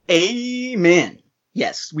 Amen.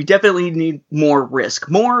 Yes, we definitely need more risk.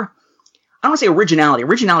 More, I don't want to say originality.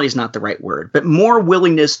 Originality is not the right word, but more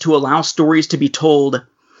willingness to allow stories to be told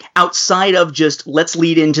outside of just, let's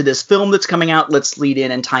lead into this film that's coming out, let's lead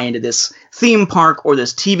in and tie into this theme park or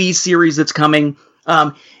this TV series that's coming.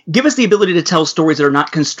 Give us the ability to tell stories that are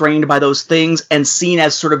not constrained by those things and seen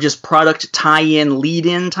as sort of just product tie-in,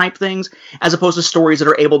 lead-in type things, as opposed to stories that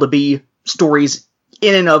are able to be stories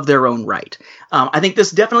in and of their own right. I think this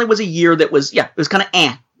definitely was a year that was, it was kind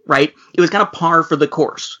of right? It was kind of par for the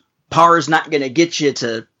course. Par is not going to get you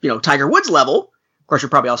to, Tiger Woods level. Of course, you're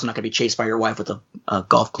probably also not going to be chased by your wife with a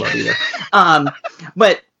golf club either.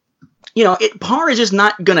 But, par is just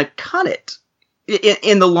not going to cut it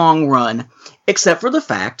in the long run, except for the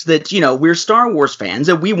fact that, we're Star Wars fans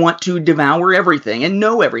and we want to devour everything and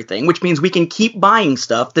know everything, which means we can keep buying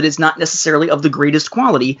stuff that is not necessarily of the greatest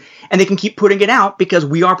quality, and they can keep putting it out because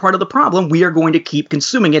we are part of the problem. We are going to keep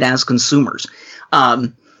consuming it as consumers.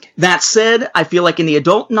 That said, I feel like in the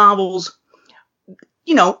adult novels,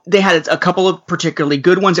 they had a couple of particularly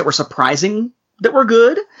good ones that were surprising that were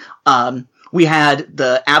good. We had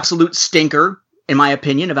the absolute stinker, in my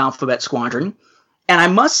opinion, of Alphabet Squadron. And I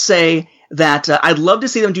must say that I'd love to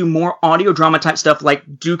see them do more audio drama type stuff like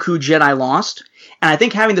Dooku Jedi Lost. And I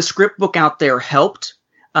think having the script book out there helped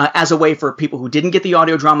as a way for people who didn't get the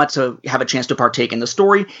audio drama to have a chance to partake in the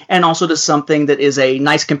story, and also to something that is a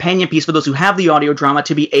nice companion piece for those who have the audio drama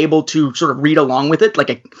to be able to sort of read along with it, like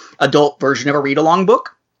an adult version of a read-along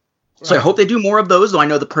book. Right. So I hope they do more of those, though I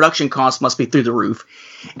know the production costs must be through the roof.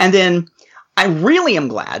 And then I really am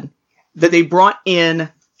glad that they brought in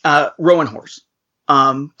Rowan Horse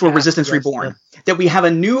for Resistance Reborn. That we have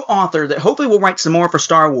a new author that hopefully will write some more for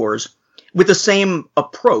Star Wars with the same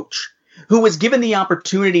approach, who was given the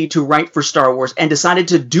opportunity to write for Star Wars and decided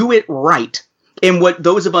to do it right in what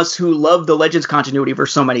those of us who love the Legends continuity for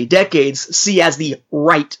so many decades see as the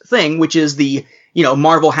right thing, which is the,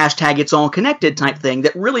 Marvel hashtag it's all connected type thing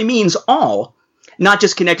that really means all, not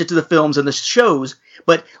just connected to the films and the shows,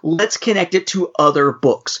 but let's connect it to other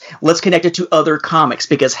books. Let's connect it to other comics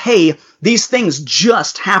because, hey, these things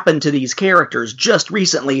just happened to these characters just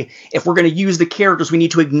recently. If we're going to use the characters, we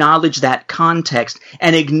need to acknowledge that context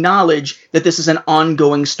and acknowledge that this is an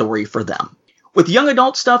ongoing story for them. With young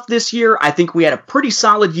adult stuff this year, I think we had a pretty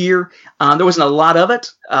solid year. There wasn't a lot of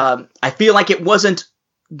it. I feel like it wasn't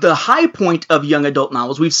the high point of young adult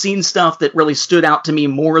novels. We've seen stuff that really stood out to me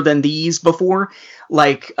more than these before,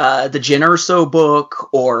 like the Jyn Erso book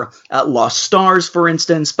or Lost Stars, for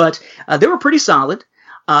instance, but they were pretty solid.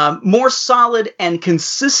 More solid and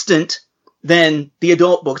consistent than the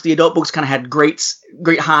adult books. The adult books kind of had great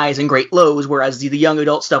highs and great lows, whereas the young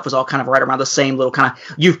adult stuff was all kind of right around the same little kind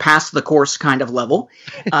of you've passed the course kind of level.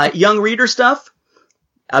 Young reader stuff,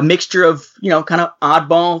 a mixture of, kind of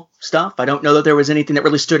oddball stuff. I don't know that there was anything that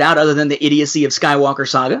really stood out other than the idiocy of Skywalker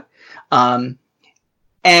Saga.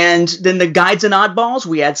 And then the guides and oddballs,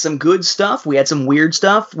 we had some good stuff. We had some weird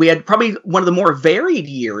stuff. We had probably one of the more varied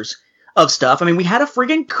years of stuff. I mean, we had a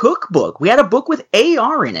friggin' cookbook. We had a book with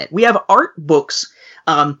AR in it. We have art books.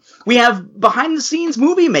 We have behind-the-scenes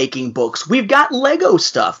movie-making books. We've got Lego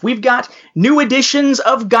stuff. We've got new editions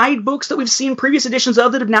of guidebooks that we've seen previous editions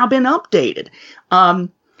of that have now been updated.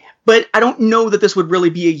 But I don't know that this would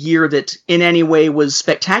really be a year that in any way was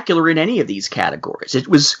spectacular in any of these categories. It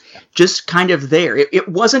was just kind of there. It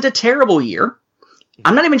wasn't a terrible year.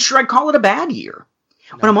 I'm not even sure I'd call it a bad year.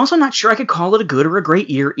 No. But I'm also not sure I could call it a good or a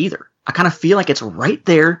great year either. I kind of feel like it's right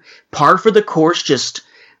there, par for the course, just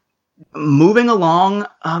moving along,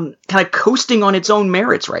 kind of coasting on its own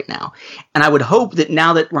merits right now. And I would hope that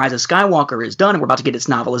now that Rise of Skywalker is done and we're about to get its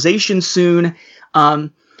novelization soon,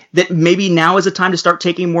 that maybe now is a time to start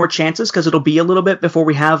taking more chances, because it'll be a little bit before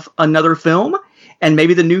we have another film. And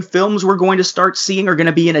maybe the new films we're going to start seeing are going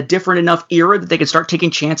to be in a different enough era that they can start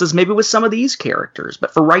taking chances maybe with some of these characters.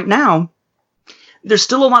 But for right now, there's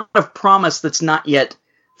still a lot of promise that's not yet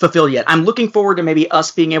fulfilled yet. I'm looking forward to maybe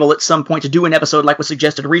us being able at some point to do an episode like was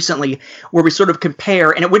suggested recently, where we sort of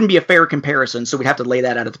compare, and it wouldn't be a fair comparison, so we'd have to lay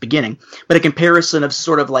that out at the beginning, but a comparison of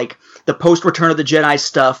sort of like the post-Return of the Jedi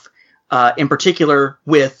stuff, in particular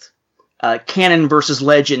with canon versus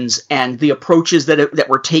Legends, and the approaches that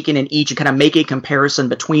were taken in each, and kind of make a comparison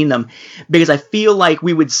between them. Because I feel like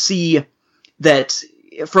we would see that,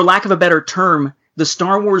 for lack of a better term, the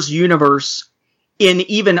Star Wars universe in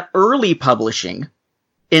even early publishing,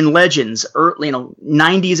 in Legends, early,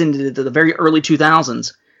 90s into the very early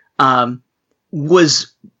 2000s,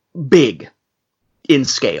 was big in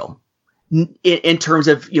scale. In terms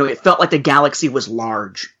of, it felt like the galaxy was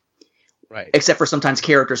large. Right. Except for sometimes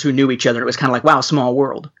characters who knew each other. It was kind of like, wow, small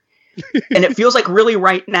world. And it feels like really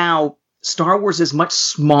right now, Star Wars is much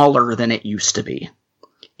smaller than it used to be.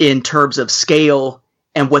 in terms of scale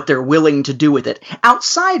and what they're willing to do with it,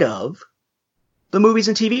 outside of the movies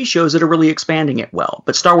and TV shows that are really expanding it well.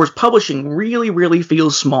 But Star Wars publishing really, really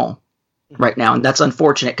feels small right now, and that's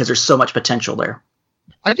unfortunate because there's so much potential there.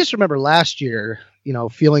 I just remember last year,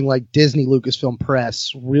 feeling like Disney Lucasfilm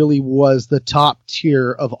Press really was the top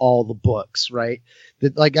tier of all the books, right?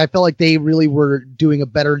 That, like, I felt like they really were doing a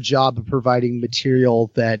better job of providing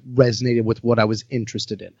material that resonated with what I was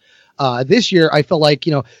interested in. This year, I felt like,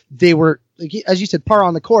 they were, like, as you said, par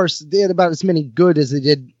on the course. They had about as many good as they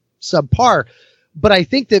did subpar. But I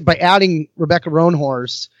think that by adding Rebecca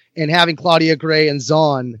Roanhorse and having Claudia Gray and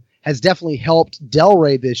Zahn has definitely helped Del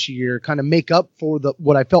Rey this year kind of make up for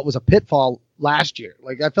what I felt was a pitfall last year.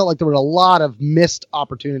 Like, I felt like there were a lot of missed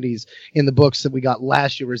opportunities in the books that we got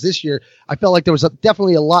last year, whereas this year I felt like there was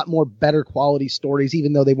definitely a lot more better quality stories,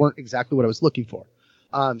 even though they weren't exactly what I was looking for.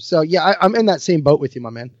 So yeah, I'm in that same boat with you,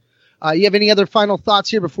 my man. You have any other final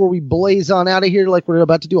thoughts here before we blaze on out of here like we're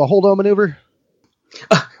about to do a hold-on maneuver?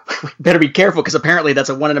 Better be careful, because apparently that's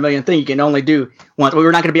a 1 in a million thing. You can only do once.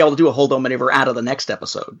 We're not going to be able to do a hold-on maneuver out of the next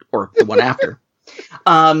episode or the one after.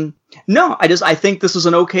 No, I think this was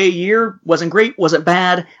an okay year. Wasn't great, wasn't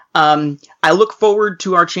bad. I look forward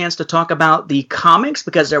to our chance to talk about the comics,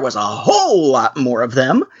 because there was a whole lot more of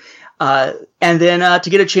them. And then to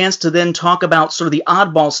get a chance to then talk about sort of the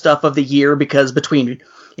oddball stuff of the year, because between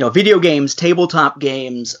video games, tabletop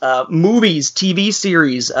games, movies, TV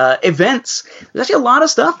series, events, there's actually a lot of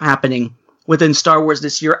stuff happening within Star Wars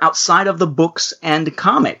this year outside of the books and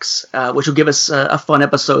comics, which will give us a fun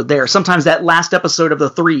episode there. Sometimes that last episode of the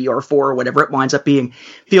 3 or 4 or whatever it winds up being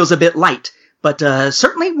feels a bit light, but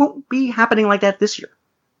certainly won't be happening like that this year.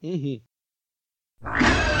 Mm-hmm.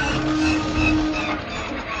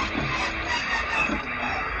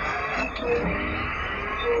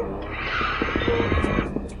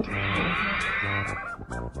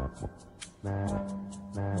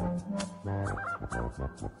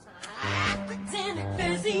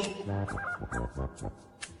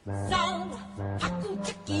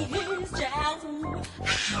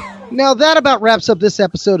 Now that about wraps up this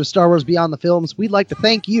episode of Star Wars Beyond the Films. We'd like to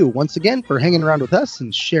thank you once again for hanging around with us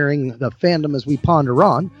and sharing the fandom as we ponder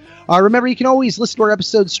on. Remember, you can always listen to our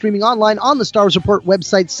episodes streaming online on the Star Wars Report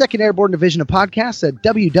website, 2nd Airborne Division of Podcasts at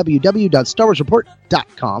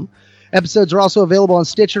www.starwarsreport.com. Episodes are also available on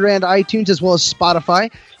Stitcher and iTunes, as well as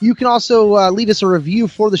Spotify. You can also leave us a review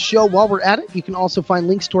for the show while we're at it. You can also find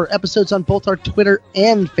links to our episodes on both our Twitter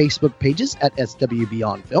and Facebook pages at SW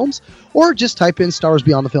Beyond Films, or just type in Star Wars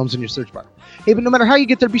Beyond the Films in your search bar. Hey, but no matter how you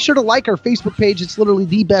get there, be sure to like our Facebook page. It's literally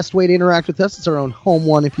the best way to interact with us. It's our own home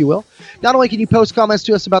one, if you will. Not only can you post comments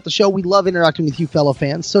to us about the show, we love interacting with you fellow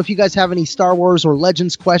fans. So if you guys have any Star Wars or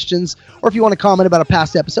Legends questions, or if you want to comment about a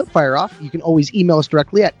past episode, fire off. You can always email us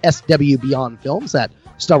directly at swbeyondfilms at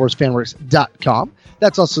StarWarsFanWorks.com.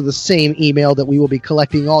 That's also the same email that we will be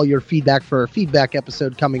collecting all your feedback for our feedback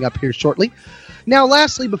episode coming up here shortly. Now,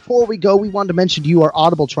 lastly, before we go, we wanted to mention to you our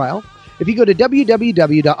Audible trial. If you go to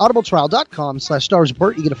www.audibletrial.com/Star Wars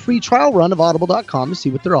Report, you get a free trial run of Audible.com to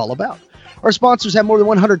see what they're all about. Our sponsors have more than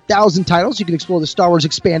 100,000 titles. You can explore the Star Wars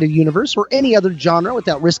expanded universe or any other genre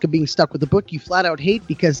without risk of being stuck with a book you flat out hate,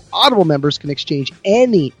 because Audible members can exchange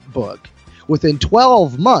any book within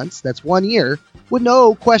 12 months, that's 1 year, with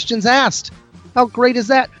no questions asked. How great is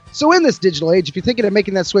that? So in this digital age, if you're thinking of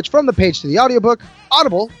making that switch from the page to the audiobook,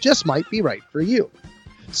 Audible just might be right for you.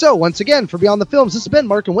 So once again, for Beyond the Films, this has been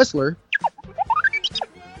Mark and Whistler.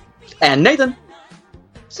 And Nathan.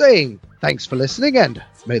 Saying thanks for listening, and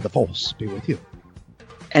may the Force be with you.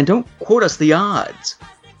 And don't quote us the odds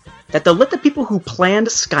that they'll let the people who planned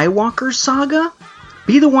Skywalker Saga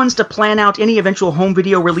be the ones to plan out any eventual home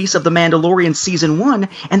video release of The Mandalorian Season 1,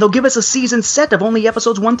 and they'll give us a season set of only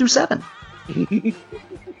episodes 1 through 7.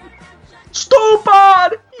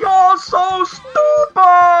 Stupid! You're so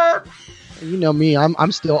stupid! You know me,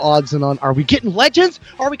 I'm still oddsing on, are we getting Legends?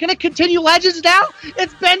 Are we going to continue Legends now?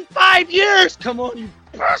 It's been 5 years! Come on, you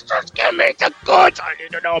bastards, give me the goods! I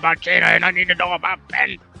need to know about Jaina, and I need to know about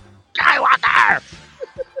Ben Skywalker!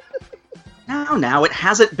 Now, it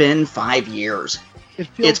hasn't been 5 years.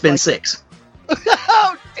 It's been 6.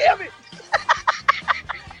 Oh, damn it!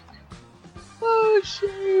 Oh,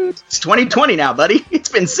 shoot. It's 2020 now, buddy. It's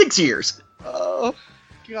been 6 years. Oh,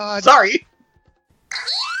 God. Sorry.